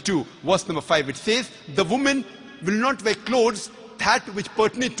number 22, verse number 5, it says, the woman will not wear clothes that which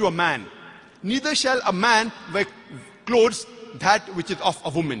pertain to a man. Neither shall a man wear clothes that which is of a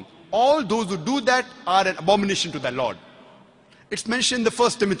woman. All those who do that are an abomination to the Lord. It's mentioned in the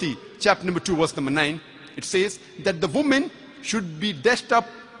 1 Timothy, chapter number 2, verse number 9. It says that the woman should be dressed up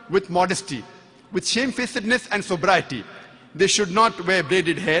with modesty, with shamefacedness and sobriety. They should not wear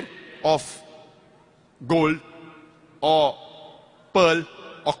braided hair of gold or pearl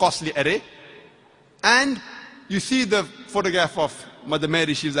or costly array. And you see the photograph of Mother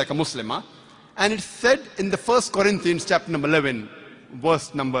Mary, she's like a Muslim. And it's said in the 1 Corinthians chapter number 11,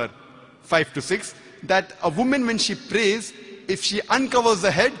 verse number 5 to 6, that a woman when she prays, if she uncovers the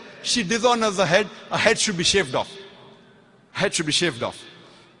head, she dishonors the head, her head should be shaved off. Head should be shaved off.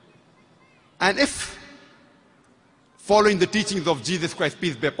 And if following the teachings of Jesus Christ,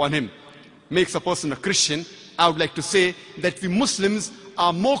 peace be upon him, makes a person a Christian, I would like to say that we Muslims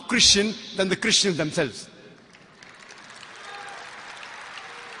are more Christian than the Christians themselves.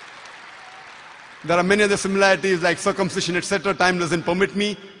 There are many other similarities like circumcision, etc. Time doesn't permit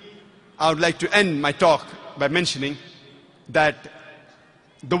me. I would like to end my talk by mentioning that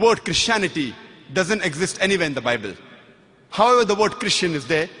the word Christianity doesn't exist anywhere in the Bible. However, the word Christian is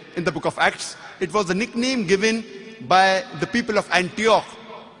there in the book of Acts. It was a nickname given by the people of Antioch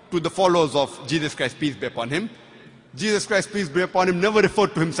to the followers of Jesus Christ, peace be upon him. Jesus Christ, peace be upon him, never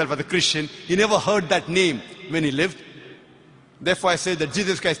referred to himself as a Christian. He never heard that name when he lived. Therefore, I say that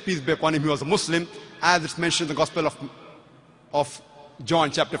Jesus Christ, peace be upon him, he was a Muslim, as it's mentioned in the Gospel of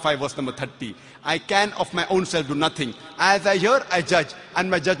John, chapter 5, verse number 30. I can of my own self do nothing. As I hear, I judge, and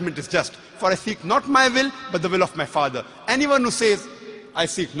my judgment is just. For I seek not my will, but the will of my Father. Anyone who says, I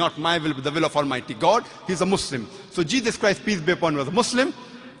seek not my will, but the will of Almighty God, he is a Muslim. So Jesus Christ, peace be upon him, was a Muslim.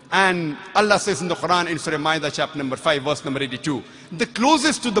 And Allah says in the Quran, in Surah Ma'idah, chapter number 5, verse number 82, the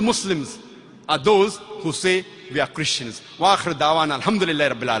closest to the Muslims are those who say we are Christians. Wa akhir da'wana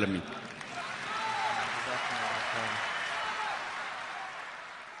alhamdulillahi rabbil alameen.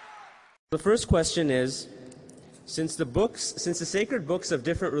 The first question is, since the sacred books of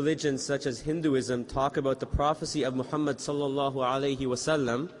different religions such as Hinduism talk about the prophecy of Muhammad sallallahu alaihi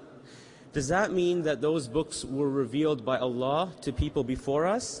wasallam, does that mean that those books were revealed by Allah to people before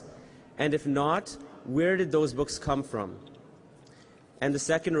us? And if not, where did those books come from? And the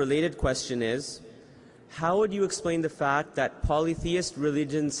second related question is, how would you explain the fact that polytheist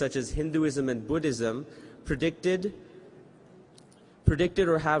religions such as Hinduism and Buddhism predicted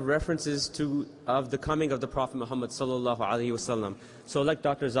or have references of the coming of the Prophet Muhammad sallallahu alaihi wasallam? So I'd like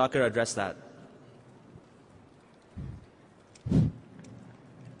Dr. Zakir address that.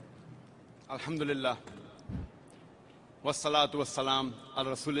 Alhamdulillah. Wassalatu wassalam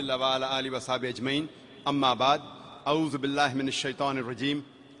ala Rasulillah wa ala alihi wa sahbihi ajmain. Amma ba'd. A'udhu billahi minash shaitanir rajim.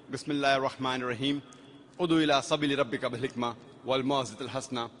 Bismillahir rahmanir rahim. Udu ila sabili rabbika bil hikma wal maw'izatil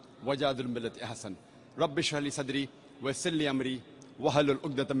hasana wajadil billati ahsan. Rabbi shrah li sadri wa yassir li amri wahlul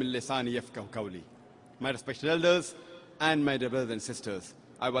 'uqdatam min lisani yafqahu qawli. My respected elders and my dear brothers and sisters,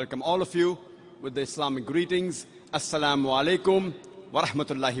 I welcome all of you with the Islamic greetings. Assalamu alaikum wa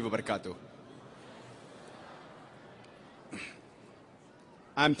rahmatullahi wa barakatuh.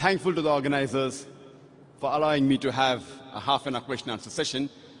 I am thankful to the organizers for allowing me to have a half-an-hour question-answer session.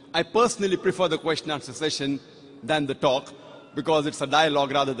 I personally prefer the question-answer session than the talk because it's a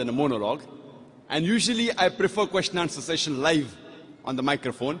dialogue rather than a monologue. And usually I prefer question-answer session live on the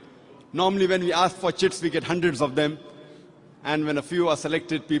microphone. Normally when we ask for chits, we get hundreds of them. And when a few are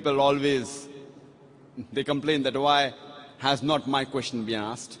selected, people always, they complain that why has not my question been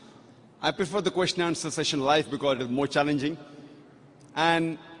asked. I prefer the question-answer session live because it is more challenging.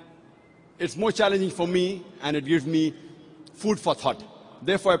 And it's more challenging for me, and it gives me food for thought.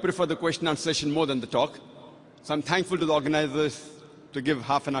 Therefore, I prefer the question-answer session more than the talk. So I'm thankful to the organizers to give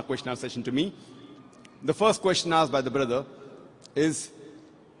half-an-hour question-answer session to me. The first question asked by the brother is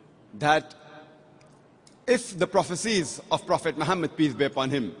that if the prophecies of Prophet Muhammad, peace be upon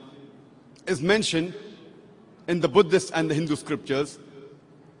him, is mentioned in the Buddhist and the Hindu scriptures,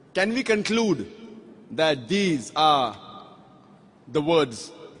 can we conclude that these are the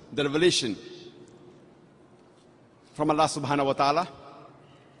words, the revelation from Allah subhanahu wa ta'ala?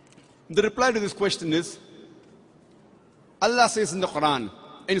 The reply to this question is, Allah says in the Quran,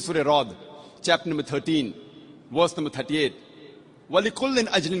 in Surah Rad, chapter number 13, verse number 38, وَلِكُلِّنْ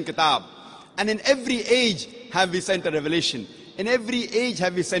أَجْلٍ كِتَابٍ. And in every age have we sent a revelation. In every age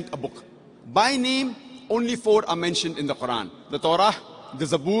have we sent a book. By name, only 4 are mentioned in the Quran: the Torah, the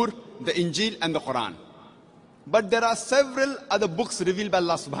Zabur, the Injil, and the Quran. But there are several other books revealed by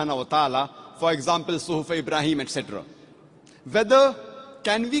Allah subhanahu wa ta'ala, for example, Suhuf Ibrahim, etc. Whether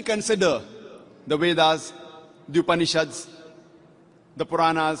can we consider the Vedas, the Upanishads, the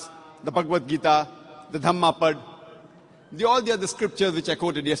Puranas, the Bhagavad Gita, the Dhammapad, all the other scriptures which I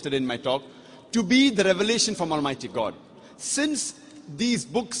quoted yesterday in my talk, to be the revelation from Almighty God? Since these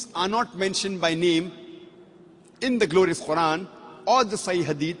books are not mentioned by name in the glorious Quran or the Sahih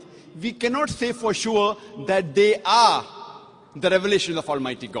Hadith, we cannot say for sure that they are the revelation of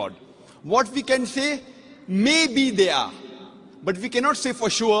Almighty God. What we can say, maybe they are, but we cannot say for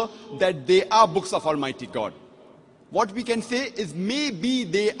sure that they are books of Almighty God. What we can say is maybe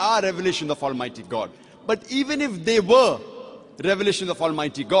they are revelations of Almighty God. But even if they were revelations of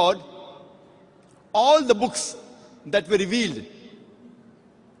Almighty God, all the books that were revealed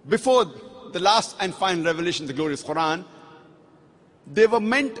before the last and final revelation, the glorious Quran, they were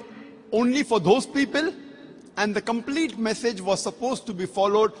meant only for those people, and the complete message was supposed to be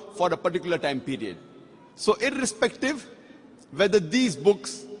followed for a particular time period. So irrespective whether these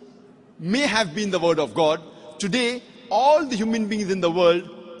books may have been the word of God, today all the human beings in the world,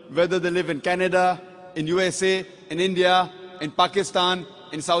 whether they live in Canada, in USA, in India, in Pakistan,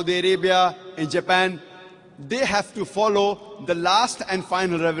 in Saudi Arabia, in Japan, they have to follow the last and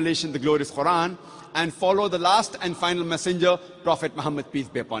final revelation, the glorious Quran, and follow the last and final messenger, Prophet Muhammad, peace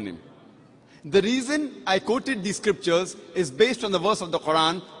be upon him. The reason I quoted these scriptures is based on the verse of the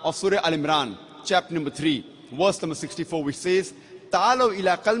Quran of Surah Al-Imran, chapter number 3, verse number 64, which says, "Ta'alaw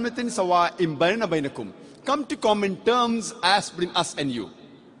ila kalmatin sawa'im bainana bainakum." Come to common terms as between us and you.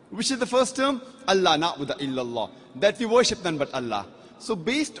 Which is the first term? Allah na'budu illallah. That we worship none but Allah. So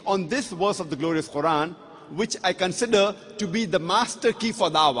based on this verse of the glorious Quran, which I consider to be the master key for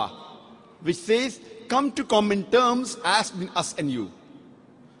dawah, which says, come to common terms as between us and you.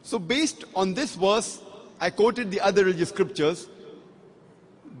 So based on this verse, I quoted the other religious scriptures.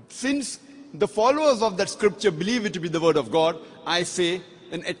 Since the followers of that scripture believe it to be the word of God, I say,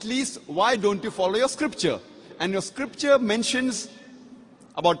 then at least why don't you follow your scripture? And your scripture mentions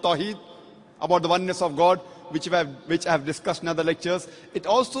about Tawheed, about the oneness of God, which I have discussed in other lectures. It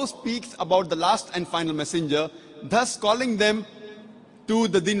also speaks about the last and final messenger, thus calling them to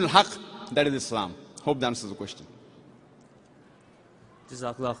the Din al-Haq, that is Islam. Hope that answers the question.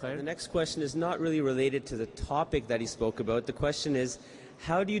 Jazakallah khair. The next question is not really related to the topic that he spoke about. The question is,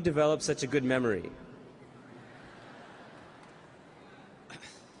 how do you develop such a good memory?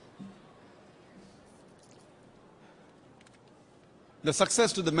 The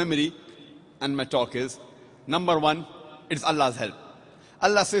success to the memory and my talk is, number one, it's Allah's help.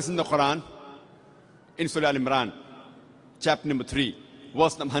 Allah says in the Quran, in Surah Al-Imran, chapter number 3,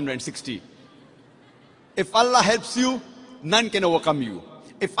 verse number 160, if Allah helps you, none can overcome you.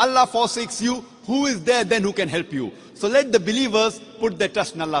 If Allah forsakes you, who is there then who can help you? So let the believers put their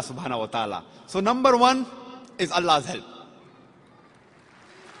trust in Allah subhanahu wa ta'ala. So number one is Allah's help.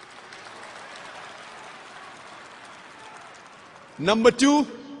 Number two,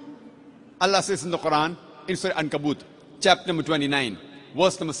 Allah says in the Quran, in Surah Ankabut, chapter number 29,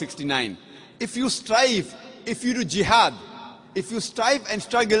 verse number 69, if you strive, if you do jihad, if you strive and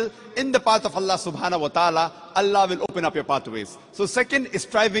struggle in the path of Allah subhanahu wa ta'ala, Allah will open up your pathways. So second is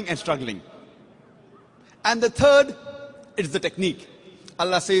striving and struggling. And the third is the technique.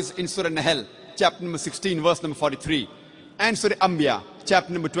 Allah says in Surah Nahl, chapter number 16, verse number 43, and Surah Anbiya,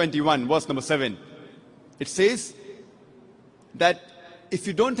 chapter number 21, verse number 7. It says that if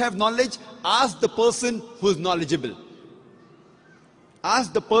you don't have knowledge, ask the person who is knowledgeable.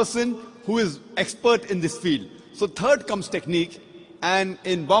 Ask the person who is expert in this field. So third comes technique. And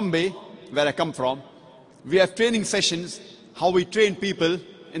in Bombay, where I come from, we have training sessions, how we train people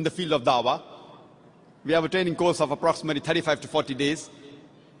in the field of dawah. We have a training course of approximately 35 to 40 days.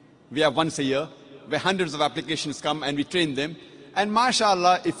 We have once a year, where hundreds of applications come and we train them. And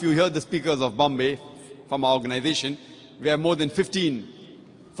mashallah, if you hear the speakers of Bombay from our organization, we have more than 15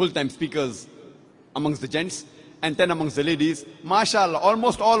 full-time speakers amongst the gents and 10 amongst the ladies. Mashallah,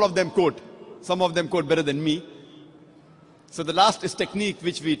 almost all of them quote. Some of them quote better than me. So the last is technique,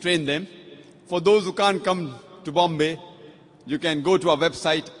 which we train them. For those who can't come to Bombay, you can go to our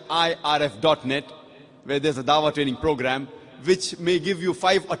website, irf.net, where there's a Dawah training program, which may give you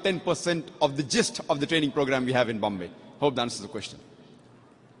 5 or 10% of the gist of the training program we have in Bombay. Hope that answers the question.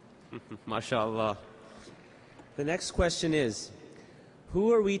 MashaAllah. The next question is,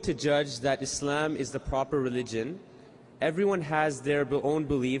 who are we to judge that Islam is the proper religion? Everyone has their own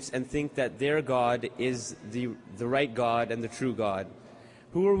beliefs and think that their God is the right God and the true God.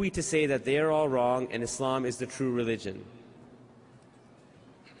 Who are we to say that they are all wrong and Islam is the true religion?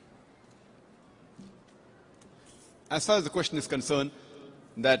 As far as the question is concerned,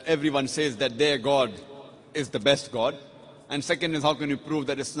 that everyone says that their God is the best God. And second is, how can you prove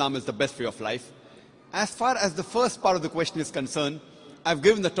that Islam is the best way of life? As far as the first part of the question is concerned, I've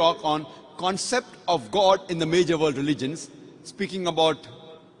given the talk on concept of God in the major world religions, speaking about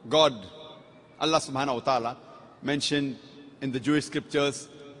God, Allah subhanahu wa ta'ala, mentioned in the Jewish scriptures,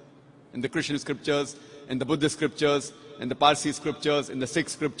 in the Christian scriptures, in the Buddhist scriptures, in the Parsi scriptures, in the Sikh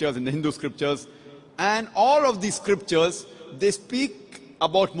scriptures, in the Hindu scriptures. And all of these scriptures, they speak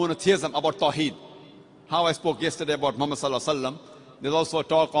about monotheism, about Tawheed. How I spoke yesterday about Muhammad sallallahu alaihi wasallam. There's also a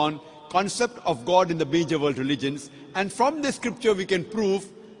talk on concept of God in the major world religions. And from this scripture we can prove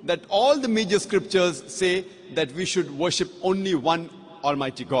that all the major scriptures say that we should worship only one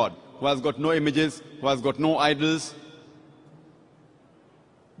Almighty God, who has got no images, who has got no idols.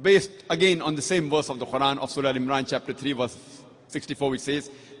 Based again on the same verse of the Quran of Surah Al-Imran chapter 3 verse 64, which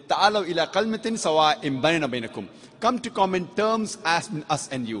says, "Ta'alaw ila kalmatin sawa'in bainana bainakum." Come to common terms as in us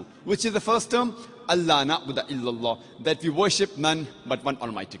and you. Which is the first term? Allah na'budu illallah, that we worship none but one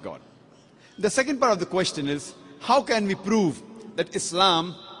Almighty God. The second part of the question is, how can we prove that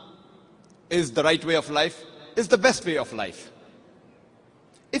Islam is the right way of life, is the best way of life?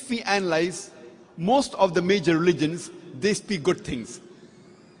 If we analyze most of the major religions, they speak good things.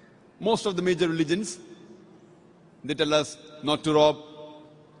 Most of the major religions, they tell us not to rob,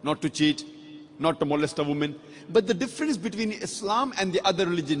 not to cheat, not to molest a woman. But the difference between Islam and the other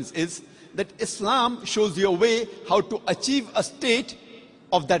religions is that Islam shows you a way how to achieve a state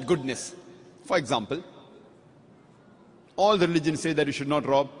of that goodness. For example, all the religions say that you should not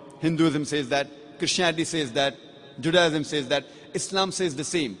rob. Hinduism says that, Christianity says that, Judaism says that, Islam says the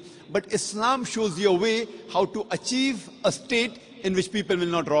same. But Islam shows you a way how to achieve a state in which people will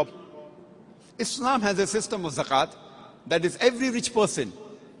not rob. Islam has a system of zakat, that is every rich person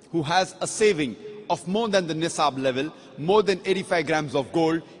who has a saving of more than the nisab level, more than 85 grams of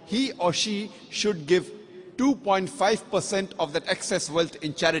gold, he or she should give 2.5% of that excess wealth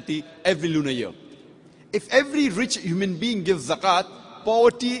in charity every lunar year. If every rich human being gives zakat,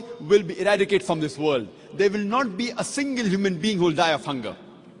 poverty will be eradicated from this world. There will not be a single human being who will die of hunger.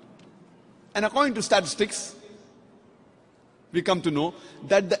 And according to statistics, we come to know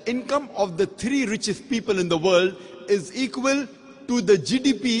that the income of the 3 richest people in the world is equal to the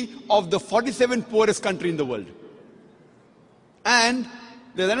GDP of the 47th poorest country in the world. And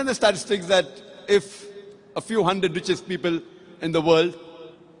there's another statistics that if a few hundred richest people in the world,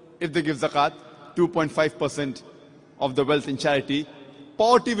 if they give zakat, 2.5% of the wealth in charity,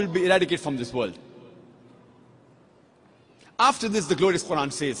 poverty will be eradicated from this world. After this, the glorious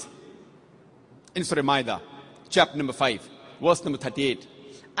Quran says, in Surah Ma'idah, chapter number 5, verse number 38,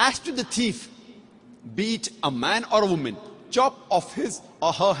 as to the thief, be it a man or a woman, chop off his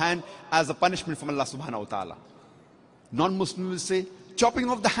or her hand as a punishment from Allah subhanahu wa ta'ala. Non-Muslims will say, chopping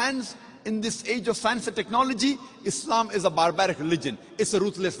off the hands in this age of science and technology, Islam is a barbaric religion. It's a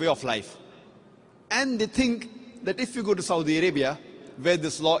ruthless way of life. And they think that if you go to Saudi Arabia, where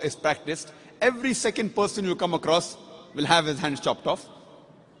this law is practiced, every second person you come across will have his hands chopped off.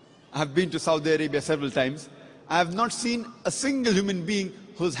 I have been to Saudi Arabia several times. I have not seen a single human being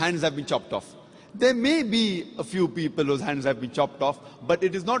whose hands have been chopped off. There may be a few people whose hands have been chopped off, but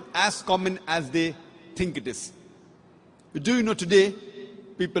it is not as common as they think it is. Do you know today,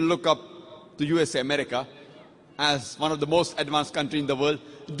 people look up to USA, America, as one of the most advanced countries in the world.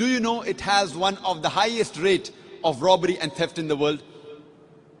 Do you know it has one of the highest rate of robbery and theft in the world?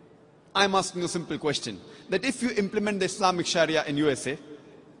 I'm asking a simple question, that if you implement the Islamic Sharia in USA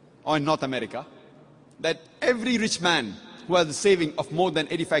or in North America, that every rich man who has a saving of more than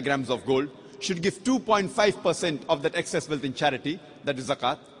 85 grams of gold should give 2.5% of that excess wealth in charity, that is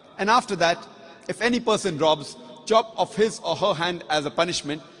zakat. And after that, if any person robs, chop off his or her hand as a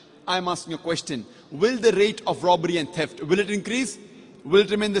punishment. I'm asking a question, will the rate of robbery and theft, will it increase? Will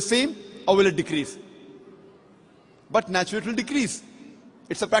it remain the same or will it decrease? But naturally it will decrease.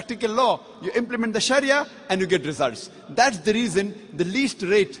 It's a practical law. You implement the Sharia and you get results. That's the reason the least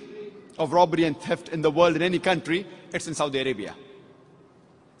rate of robbery and theft in the world in any country, it's in Saudi Arabia.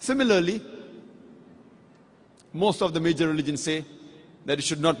 Similarly, most of the major religions say that you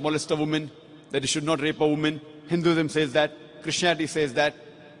should not molest a woman, that you should not rape a woman. Hinduism says that, Christianity says that,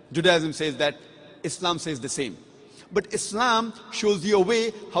 Judaism says that, Islam says the same. But Islam shows you a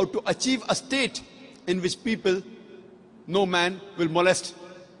way how to achieve a state in which people, no man will molest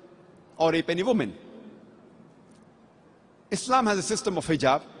or rape any woman. Islam has a system of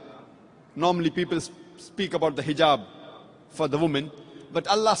hijab. Normally people speak about the hijab for the woman, but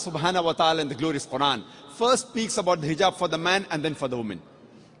Allah subhanahu wa ta'ala in the glorious Quran first speaks about the hijab for the man and then for the woman.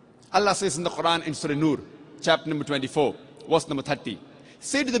 Allah says in the Quran in Surah Nur, chapter number 24, verse number 30,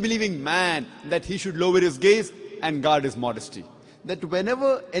 say to the believing man that he should lower his gaze and guard his modesty. That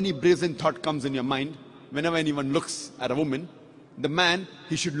whenever any brazen thought comes in your mind, whenever anyone looks at a woman, the man,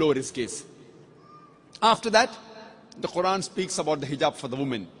 he should lower his gaze. After that, the Quran speaks about the hijab for the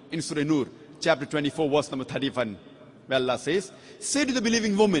woman in Surah Nur, chapter 24, verse number 31, where Allah says, say to the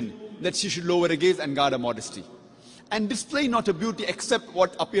believing woman that she should lower her gaze and guard her modesty, and display not her beauty except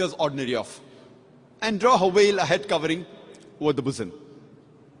what appears ordinary of, and draw her veil, a head covering, over the bosom,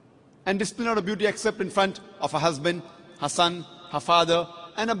 and display not her beauty except in front of her husband, her son, her father,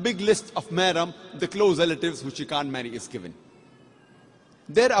 and a big list of mahram, the close relatives which you can't marry, is given.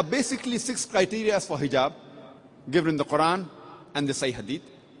 There are basically 6 criteria for hijab given in the Quran and the Sahih Hadith.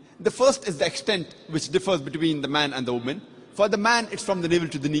 The first is the extent which differs between the man and the woman. For the man, it's from the navel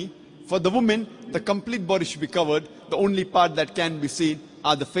to the knee. For the woman, the complete body should be covered. The only part that can be seen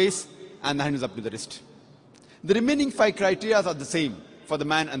are the face and the hands up to the wrist. The remaining 5 criteria are the same for the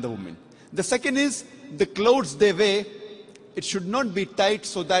man and the woman. The second is the clothes they wear, it should not be tight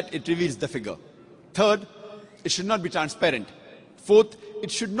so that it reveals the figure. Third, it should not be transparent. Fourth,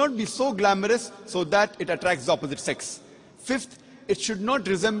 it should not be so glamorous so that it attracts the opposite sex. Fifth, it should not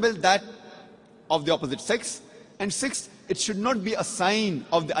resemble that of the opposite sex. And sixth, it should not be a sign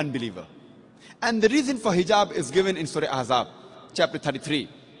of the unbeliever. And the reason for hijab is given in Surah Ahzab, chapter 33,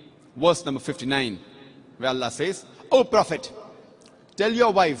 verse number 59, where Allah says, O Prophet, tell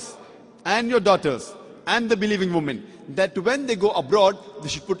your wives and your daughters and the believing women that when they go abroad, they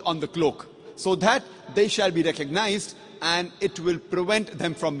should put on the cloak, so that they shall be recognized and it will prevent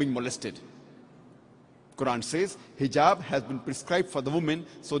them from being molested. Quran says hijab has been prescribed for the women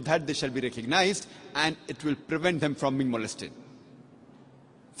so that they shall be recognized and it will prevent them from being molested.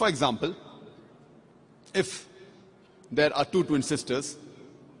 For example, if there are 2 twin sisters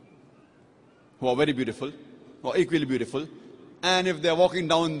who are very beautiful or equally beautiful, and if they are walking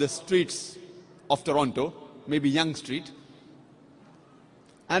down the streets of Toronto, maybe Yonge Street,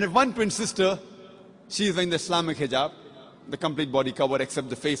 and if one twin sister, she is wearing the Islamic hijab, the complete body cover except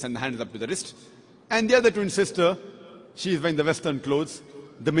the face and the hands up to the wrist, and the other twin sister, she is wearing the Western clothes,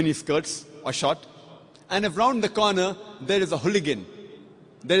 the mini skirts or short, and if round the corner there is a hooligan,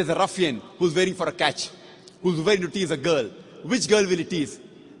 there is a ruffian who's waiting for a catch, who's waiting to tease a girl, which girl will he tease?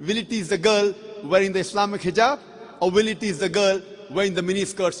 Will he tease the girl wearing the Islamic hijab, or will he tease the girl wearing the mini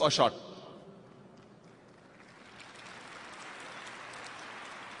skirts or short?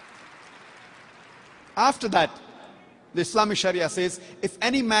 After that, the Islamic Sharia says, if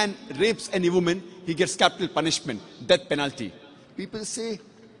any man rapes any woman, he gets capital punishment, death penalty. People say,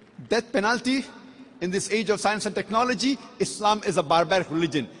 death penalty? In this age of science and technology, Islam is a barbaric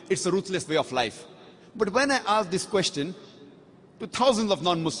religion. It's a ruthless way of life. But when I ask this question to thousands of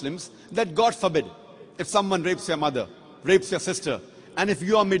non-Muslims, that God forbid, if someone rapes your mother, rapes your sister, and if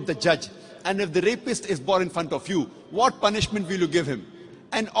you are made the judge, and if the rapist is brought in front of you, what punishment will you give him?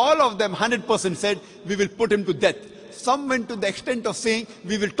 And all of them, 100% said, we will put him to death. Some went to the extent of saying,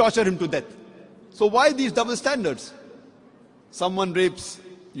 we will torture him to death. So why these double standards? Someone rapes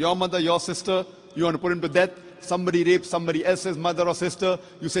your mother, your sister, you want to put him to death. Somebody rapes somebody else's mother or sister,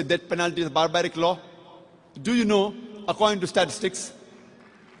 you say death penalty is a barbaric law. Do you know, according to statistics,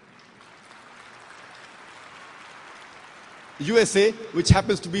 USA, which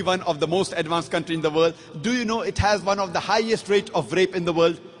happens to be one of the most advanced countries in the world, do you know it has one of the highest rate of rape in the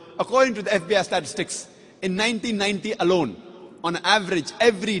world? According to the FBI statistics, in 1990 alone, on average,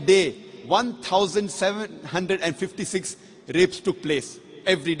 every day, 1,756 rapes took place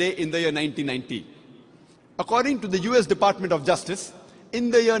every day in the year 1990. According to the US Department of Justice,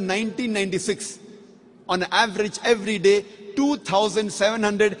 in the year 1996, on average, every day,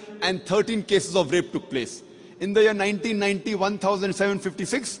 2,713 cases of rape took place. In the year 1990,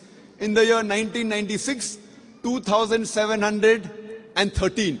 1,756. In the year 1996,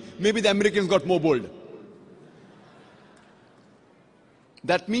 2,713. Maybe the Americans got more bold.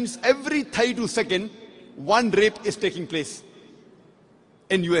 That means every 32 seconds, one rape is taking place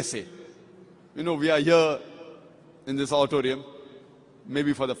in USA. You know, we are here in this auditorium,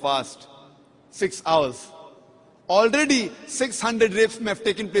 maybe for the past 6 hours. Already 600 rapes may have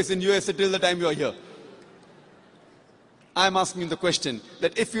taken place in USA till the time you are here. I am asking the question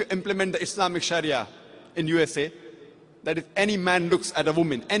that if you implement the Islamic Sharia in USA, that if any man looks at a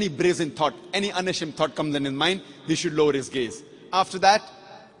woman, any brazen thought, any unashamed thought comes in his mind, he should lower his gaze. After that,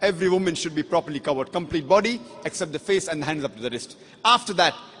 every woman should be properly covered, complete body, except the face and the hands up to the wrist. After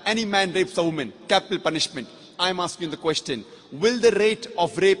that, any man rapes a woman, capital punishment. I am asking the question, will the rate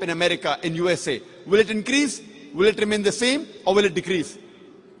of rape in America, in USA, will it increase? Will it remain the same, or will it decrease?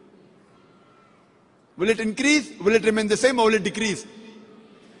 Will it increase? Will it remain the same, or will it decrease?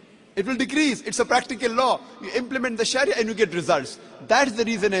 It will decrease. It's a practical law. You implement the Sharia and you get results. That's the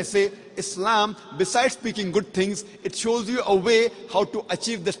reason I say Islam, besides speaking good things, it shows you a way how to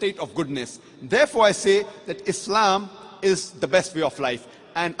achieve the state of goodness. Therefore I say that Islam is the best way of life.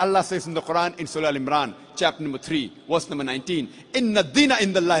 And Allah says in the Quran, in Surah Al-Imran, chapter number 3, verse number 19, Inna dina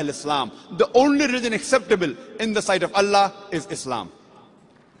indallahi al-Islam. The only religion acceptable in the sight of Allah is Islam.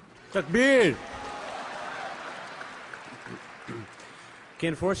 Takbir. Okay,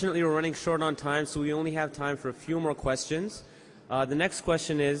 unfortunately, we're running short on time, so we only have time for a few more questions. The next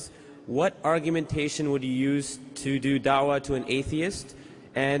question is, what argumentation would you use to do da'wah to an atheist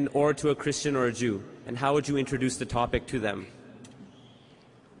or to a Christian or a Jew? And how would you introduce the topic to them?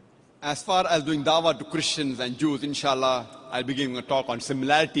 As far as doing dawah to Christians and Jews, inshallah, I'll be giving a talk on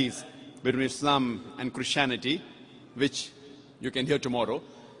similarities between Islam and Christianity, which you can hear tomorrow.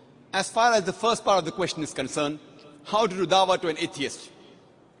 As far as the first part of the question is concerned, how to do dawah to an atheist?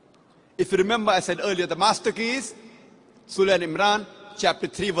 If you remember, I said earlier, the master key is Surah Al-Imran, chapter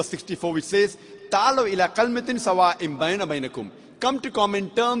 3, verse 64, which says, "Ta'alaw ila kalmatin sawa'in bayna bainakum." Come to common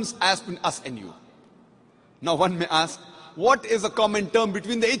terms as between us and you. Now one may ask, what is a common term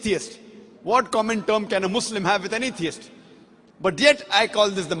between the atheists? What common term can a Muslim have with an atheist? But yet I call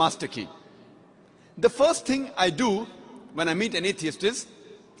this the master key. The first thing I do when I meet an atheist is,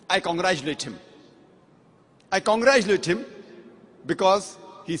 I congratulate him. I congratulate him because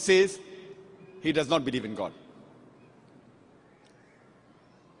he says he does not believe in God.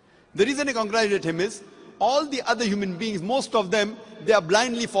 The reason I congratulate him is, all the other human beings, most of them, they are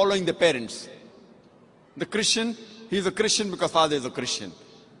blindly following their parents. The Christian, he is a Christian because father is a Christian.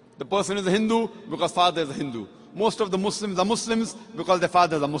 The person is a Hindu because father is a Hindu. Most of the Muslims are Muslims because their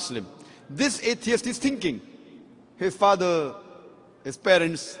fathers are Muslim. This atheist is thinking, his father, his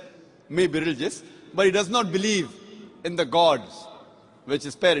parents may be religious, but he does not believe in the gods which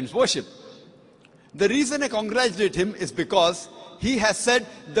his parents worship. The reason I congratulate him is because he has said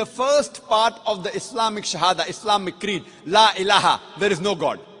the first part of the Islamic Shahada, Islamic creed, La ilaha, there is no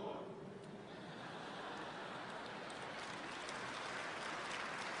God.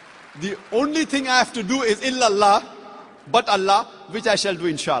 The only thing I have to do is illallah, but Allah, which I shall do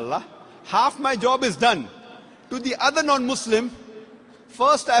inshallah. Half my job is done. To the other non-Muslim,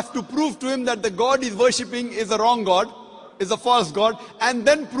 first I have to prove to him that the God he's worshipping is a wrong God, is a false God, and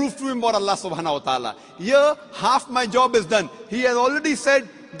then prove to him about Allah subhanahu wa ta'ala. Here, half my job is done. He has already said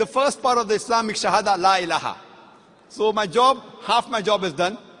the first part of the Islamic Shahada, La ilaha. So my job, half my job is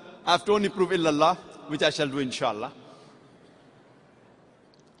done. I have to only prove illallah, which I shall do inshallah.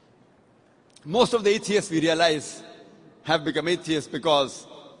 Most of the atheists, we realize, have become atheists because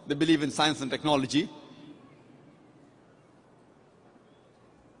they believe in science and technology.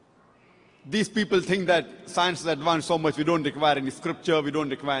 These people think that science has advanced so much, we don't require any scripture, we don't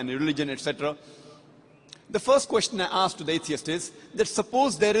require any religion, etc. The first question I ask to the atheist is that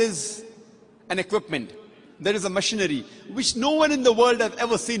suppose there is an equipment, there is a machinery which no one in the world has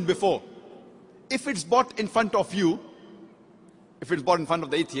ever seen before. If it's brought in front of you, if it's brought in front of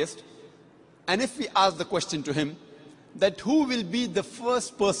the atheist, and if we ask the question to him, that who will be the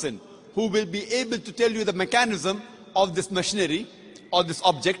first person who will be able to tell you the mechanism of this machinery or this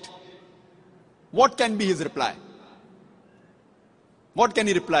object, what can be his reply? What can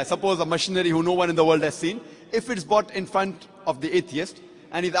he reply? Suppose a machinery who no one in the world has seen, if it's brought in front of the atheist,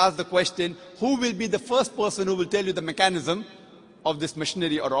 and he's asked the question, who will be the first person who will tell you the mechanism of this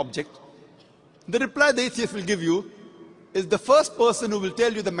machinery or object? The reply the atheist will give you is the first person who will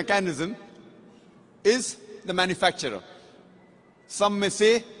tell you the mechanism is the manufacturer. Some may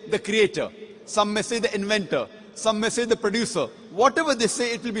say the creator, some may say the inventor, some may say the producer. Whatever they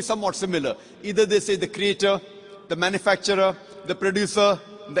say, it will be somewhat similar. Either they say the creator, the manufacturer, the producer,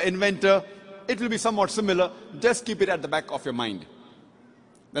 the inventor. It will be somewhat similar. Just keep it at the back of your mind.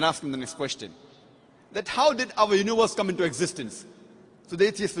 Then ask him the next question. That how did our universe come into existence? So the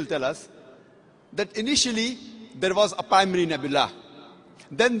atheist will tell us that initially there was a primary nebula.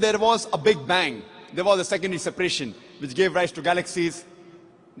 Then there was a big bang. There was a secondary separation which gave rise to galaxies,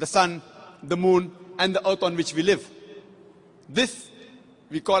 the sun, the moon, and the earth on which we live. This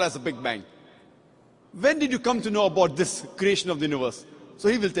we call as a big bang. When did you come to know about this creation of the universe? So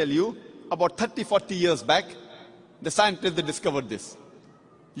he will tell you, about 30, 40 years back, the scientists that discovered this.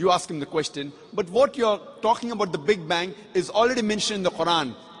 You ask him the question, but what you're talking about the Big Bang is already mentioned in the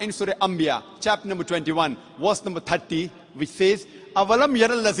Quran, in Surah Anbiya, chapter number 21, verse number 30, which says, "Avalam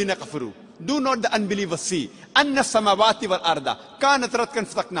yaral lazina kafaru." Do not the unbelievers see anna samawati wal arda kanat ratkan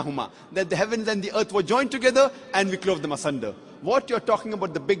fataqnahuma, that the heavens and the earth were joined together and we clove them asunder. What you're talking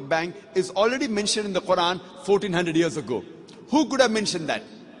about the Big Bang is already mentioned in the Quran 1400 years ago. Who could have mentioned that?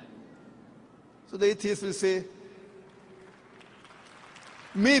 So the atheist will say,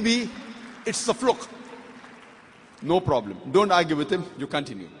 maybe it's a fluke. No problem. Don't argue with him. You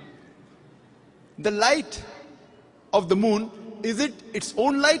continue. The light of the moon, is it its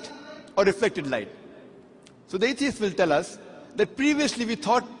own light or reflected light? So the atheist will tell us that previously we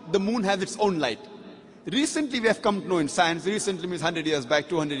thought the moon has its own light. Recently we have come to know in science, recently means 100 years back,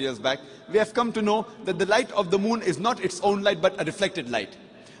 200 years back, we have come to know that the light of the moon is not its own light but a reflected light.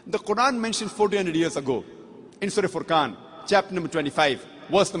 The Quran mentioned 1400 years ago in Surah Furqan, chapter number 25,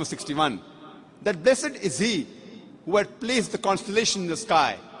 verse number 61. That blessed is he who had placed the constellation in the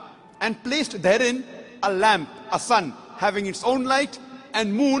sky and placed therein a lamp, a sun, having its own light,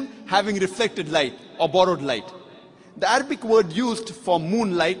 and moon having reflected light or borrowed light. The Arabic word used for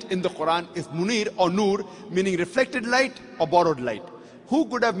moonlight in the Quran is munir or nur, meaning reflected light or borrowed light. Who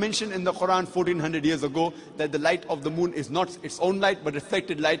could have mentioned in the Quran 1400 years ago that the light of the moon is not its own light but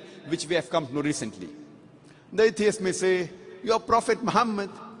reflected light, which we have come to know recently? The atheist may say, your Prophet Muhammad,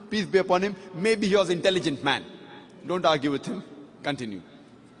 peace be upon him, maybe he was an intelligent man. Don't argue with him. Continue.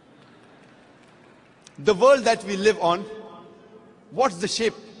 The world that we live on, what's the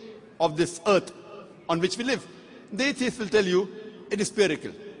shape of this earth on which we live? The atheist will tell you it is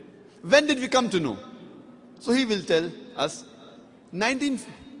spherical. When did we come to know? So he will tell us,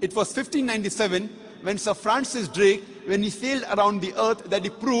 it was 1597 when Sir Francis Drake, when he sailed around the earth, that he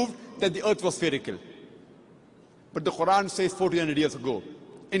proved that the earth was spherical. But the Quran says 1400 years ago,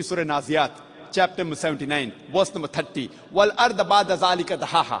 in Surah Naziyat, chapter number 79, verse number 30, Wal arda ba'da zalika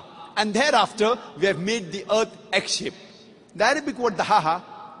dahaha. And thereafter, we have made the earth egg-shaped. The Arabic word dahaha,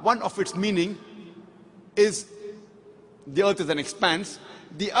 one of its meaning is the earth is an expanse.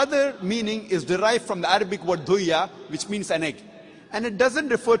 The other meaning is derived from the Arabic word duya, which means an egg. And it doesn't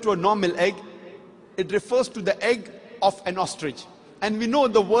refer to a normal egg. It refers to the egg of an ostrich. And we know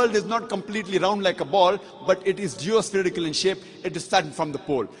the world is not completely round like a ball, but it is geospherical in shape. It is starting from the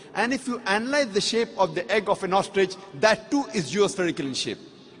pole. And if you analyze the shape of the egg of an ostrich, that too is geospherical in shape.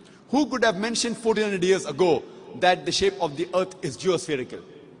 Who could have mentioned 1400 years ago that the shape of the earth is geospherical?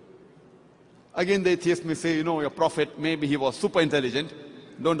 Again, the atheist may say, your prophet, maybe he was super intelligent.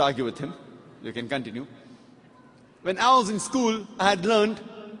 Don't argue with him. You can continue. When I was in school, I had learned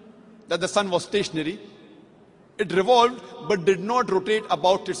that the sun was stationary. It revolved, but did not rotate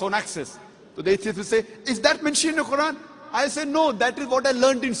about its own axis. So the atheist will say, is that mentioned in the Quran? I say, no, that is what I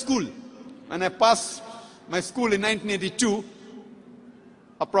learned in school. When I passed my school in 1982,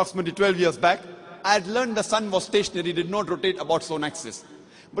 approximately 12 years back, I had learned the sun was stationary, did not rotate about its own axis.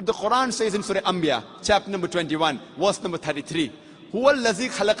 But the Quran says in Surah Anbiya, chapter number 21, verse number 33, Huwa allazi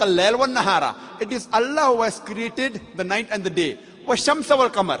khalaqa al-layla wan-nahara. It is Allah who has created the night and the day. Wash-shamsa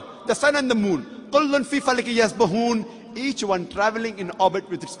wal-qamar, the sun and the moon. Kullun fi falaki yasbahun, each one traveling in orbit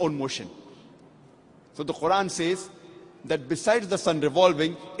with its own motion. So the Quran says that besides the sun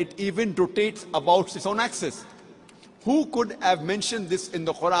revolving, it even rotates about its own axis. Who could have mentioned this in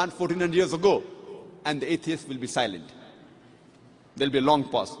the Quran 1400 years ago? And the atheist will be silent. There will be a long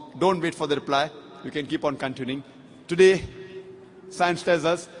pause. Don't wait for the reply. You can keep on continuing. Today, science tells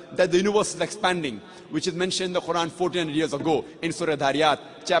us that the universe is expanding, which is mentioned in the Quran 1400 years ago in Surah Dhariyat,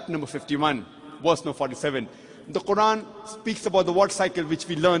 chapter number 51, verse number 47. The Quran speaks about the water cycle which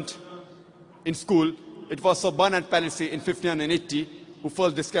we learnt in school. It was Sir Bernard Palissy in 1580 who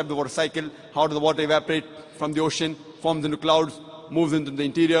first described the water cycle, how does the water evaporate from the ocean, forms into clouds, moves into the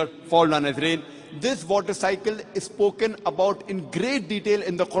interior, falls down as rain. This water cycle is spoken about in great detail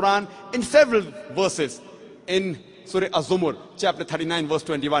in the Quran in several verses. In Surah Az-Zumur, chapter 39, verse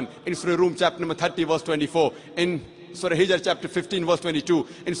 21. In Surah Rum, chapter number 30, verse 24. In Surah Hijr, chapter 15, verse 22.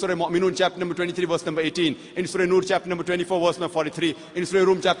 In Surah Mu'minun, chapter number 23, verse number 18. In Surah Nur, chapter number 24, verse number 43. In Surah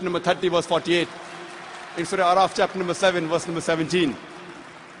Rum, chapter number 30, verse 48. In Surah Araf, chapter number 7, verse number 17.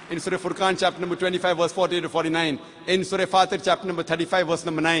 In Surah Furqan, chapter number 25, verse 48 to 49. In Surah Fatir, chapter number 35, verse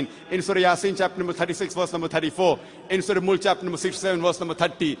number 9. In Surah Yasin, chapter number 36, verse number 34. In Surah Mulk, chapter number 67, verse number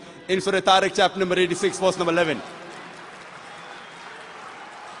 30. In Surah Tariq, chapter number 86, verse number 11.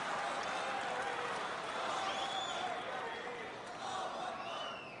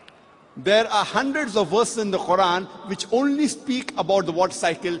 There are hundreds of verses in the Quran which only speak about the water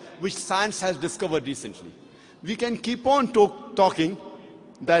cycle, which science has discovered recently. We can keep on talking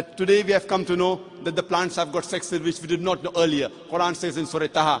that today we have come to know that the plants have got sexes which we did not know earlier. Quran says in Surah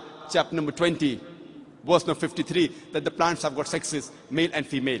Taha, chapter number 20, verse number 53, that the plants have got sexes, male and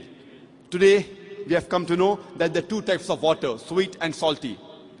female. Today we have come to know that there are two types of water, sweet and salty.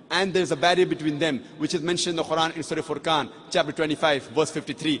 And there is a barrier between them, which is mentioned in the Quran in Surah Furqan, chapter 25, verse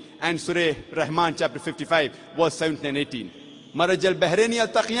 53, and Surah Rahman, chapter 55, verse 17 and 18. Marajal Bahraini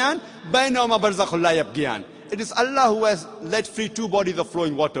al-Taqiyan, bainahuma barzakhun la yabghiyan. It is Allah who has let free two bodies of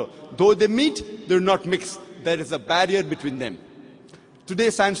flowing water. Though they meet, they do not mix. There is a barrier between them. Today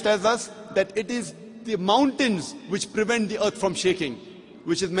science tells us that it is the mountains which prevent the earth from shaking,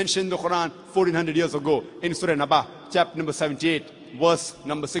 which is mentioned in the Quran 1400 years ago in Surah Naba, chapter number 78, verse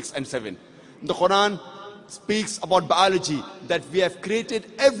number 6 and 7. The Quran speaks about biology, that we have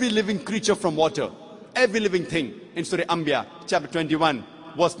created every living creature from water, every living thing. In Surah Anbiya, chapter 21,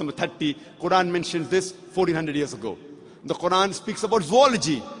 verse number 30, Quran mentions this 1400 years ago. The Quran speaks about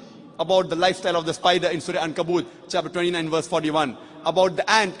zoology, about the lifestyle of the spider in Surah Ankabut, chapter 29, verse 41. About the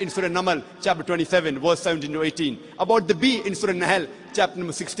ant in Surah Namal, chapter 27, verse 17 to 18. About the bee in Surah Nahl, chapter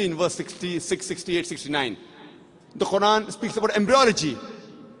number 16, verse 66, 68, 69. The Quran speaks about embryology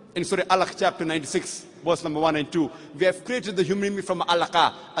in Surah Alaq, chapter 96, verse number 1 and 2. We have created the human being from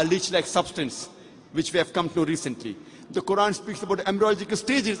alaqa, a leech-like substance, which we have come to know recently. The Quran speaks about embryological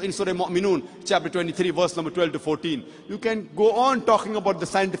stages in Surah Mu'minun, chapter 23, verse number 12 to 14. You can go on talking about the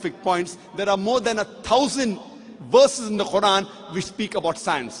scientific points. There are more than 1,000 verses in the Quran which speak about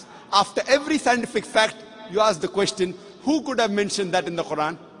science. After every scientific fact, you ask the question, who could have mentioned that in the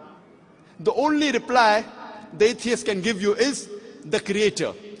Quran? The only reply the atheist can give you is the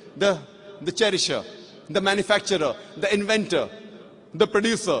creator, the cherisher, the manufacturer, the inventor, the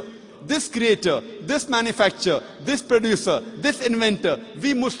producer. This creator, this manufacturer, this producer, this inventor,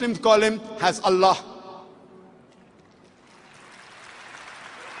 we Muslims call him as Allah.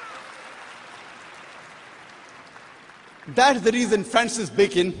 That's the reason Francis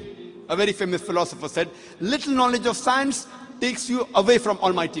Bacon, a very famous philosopher, said, little knowledge of science takes you away from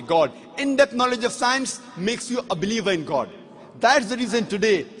Almighty God. In-depth knowledge of science makes you a believer in God. That's the reason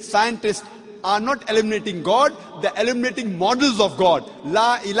today scientists are not eliminating God, they're eliminating models of God.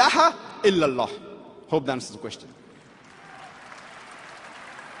 La ilaha illallah. Hope that answers the question.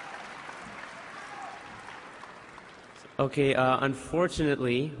 Okay,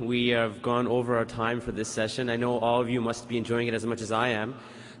 unfortunately, we have gone over our time for this session. I know all of you must be enjoying it as much as I am.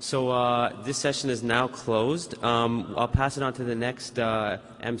 So this session is now closed. I'll pass it on to the next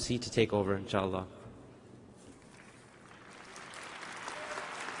MC to take over, inshallah.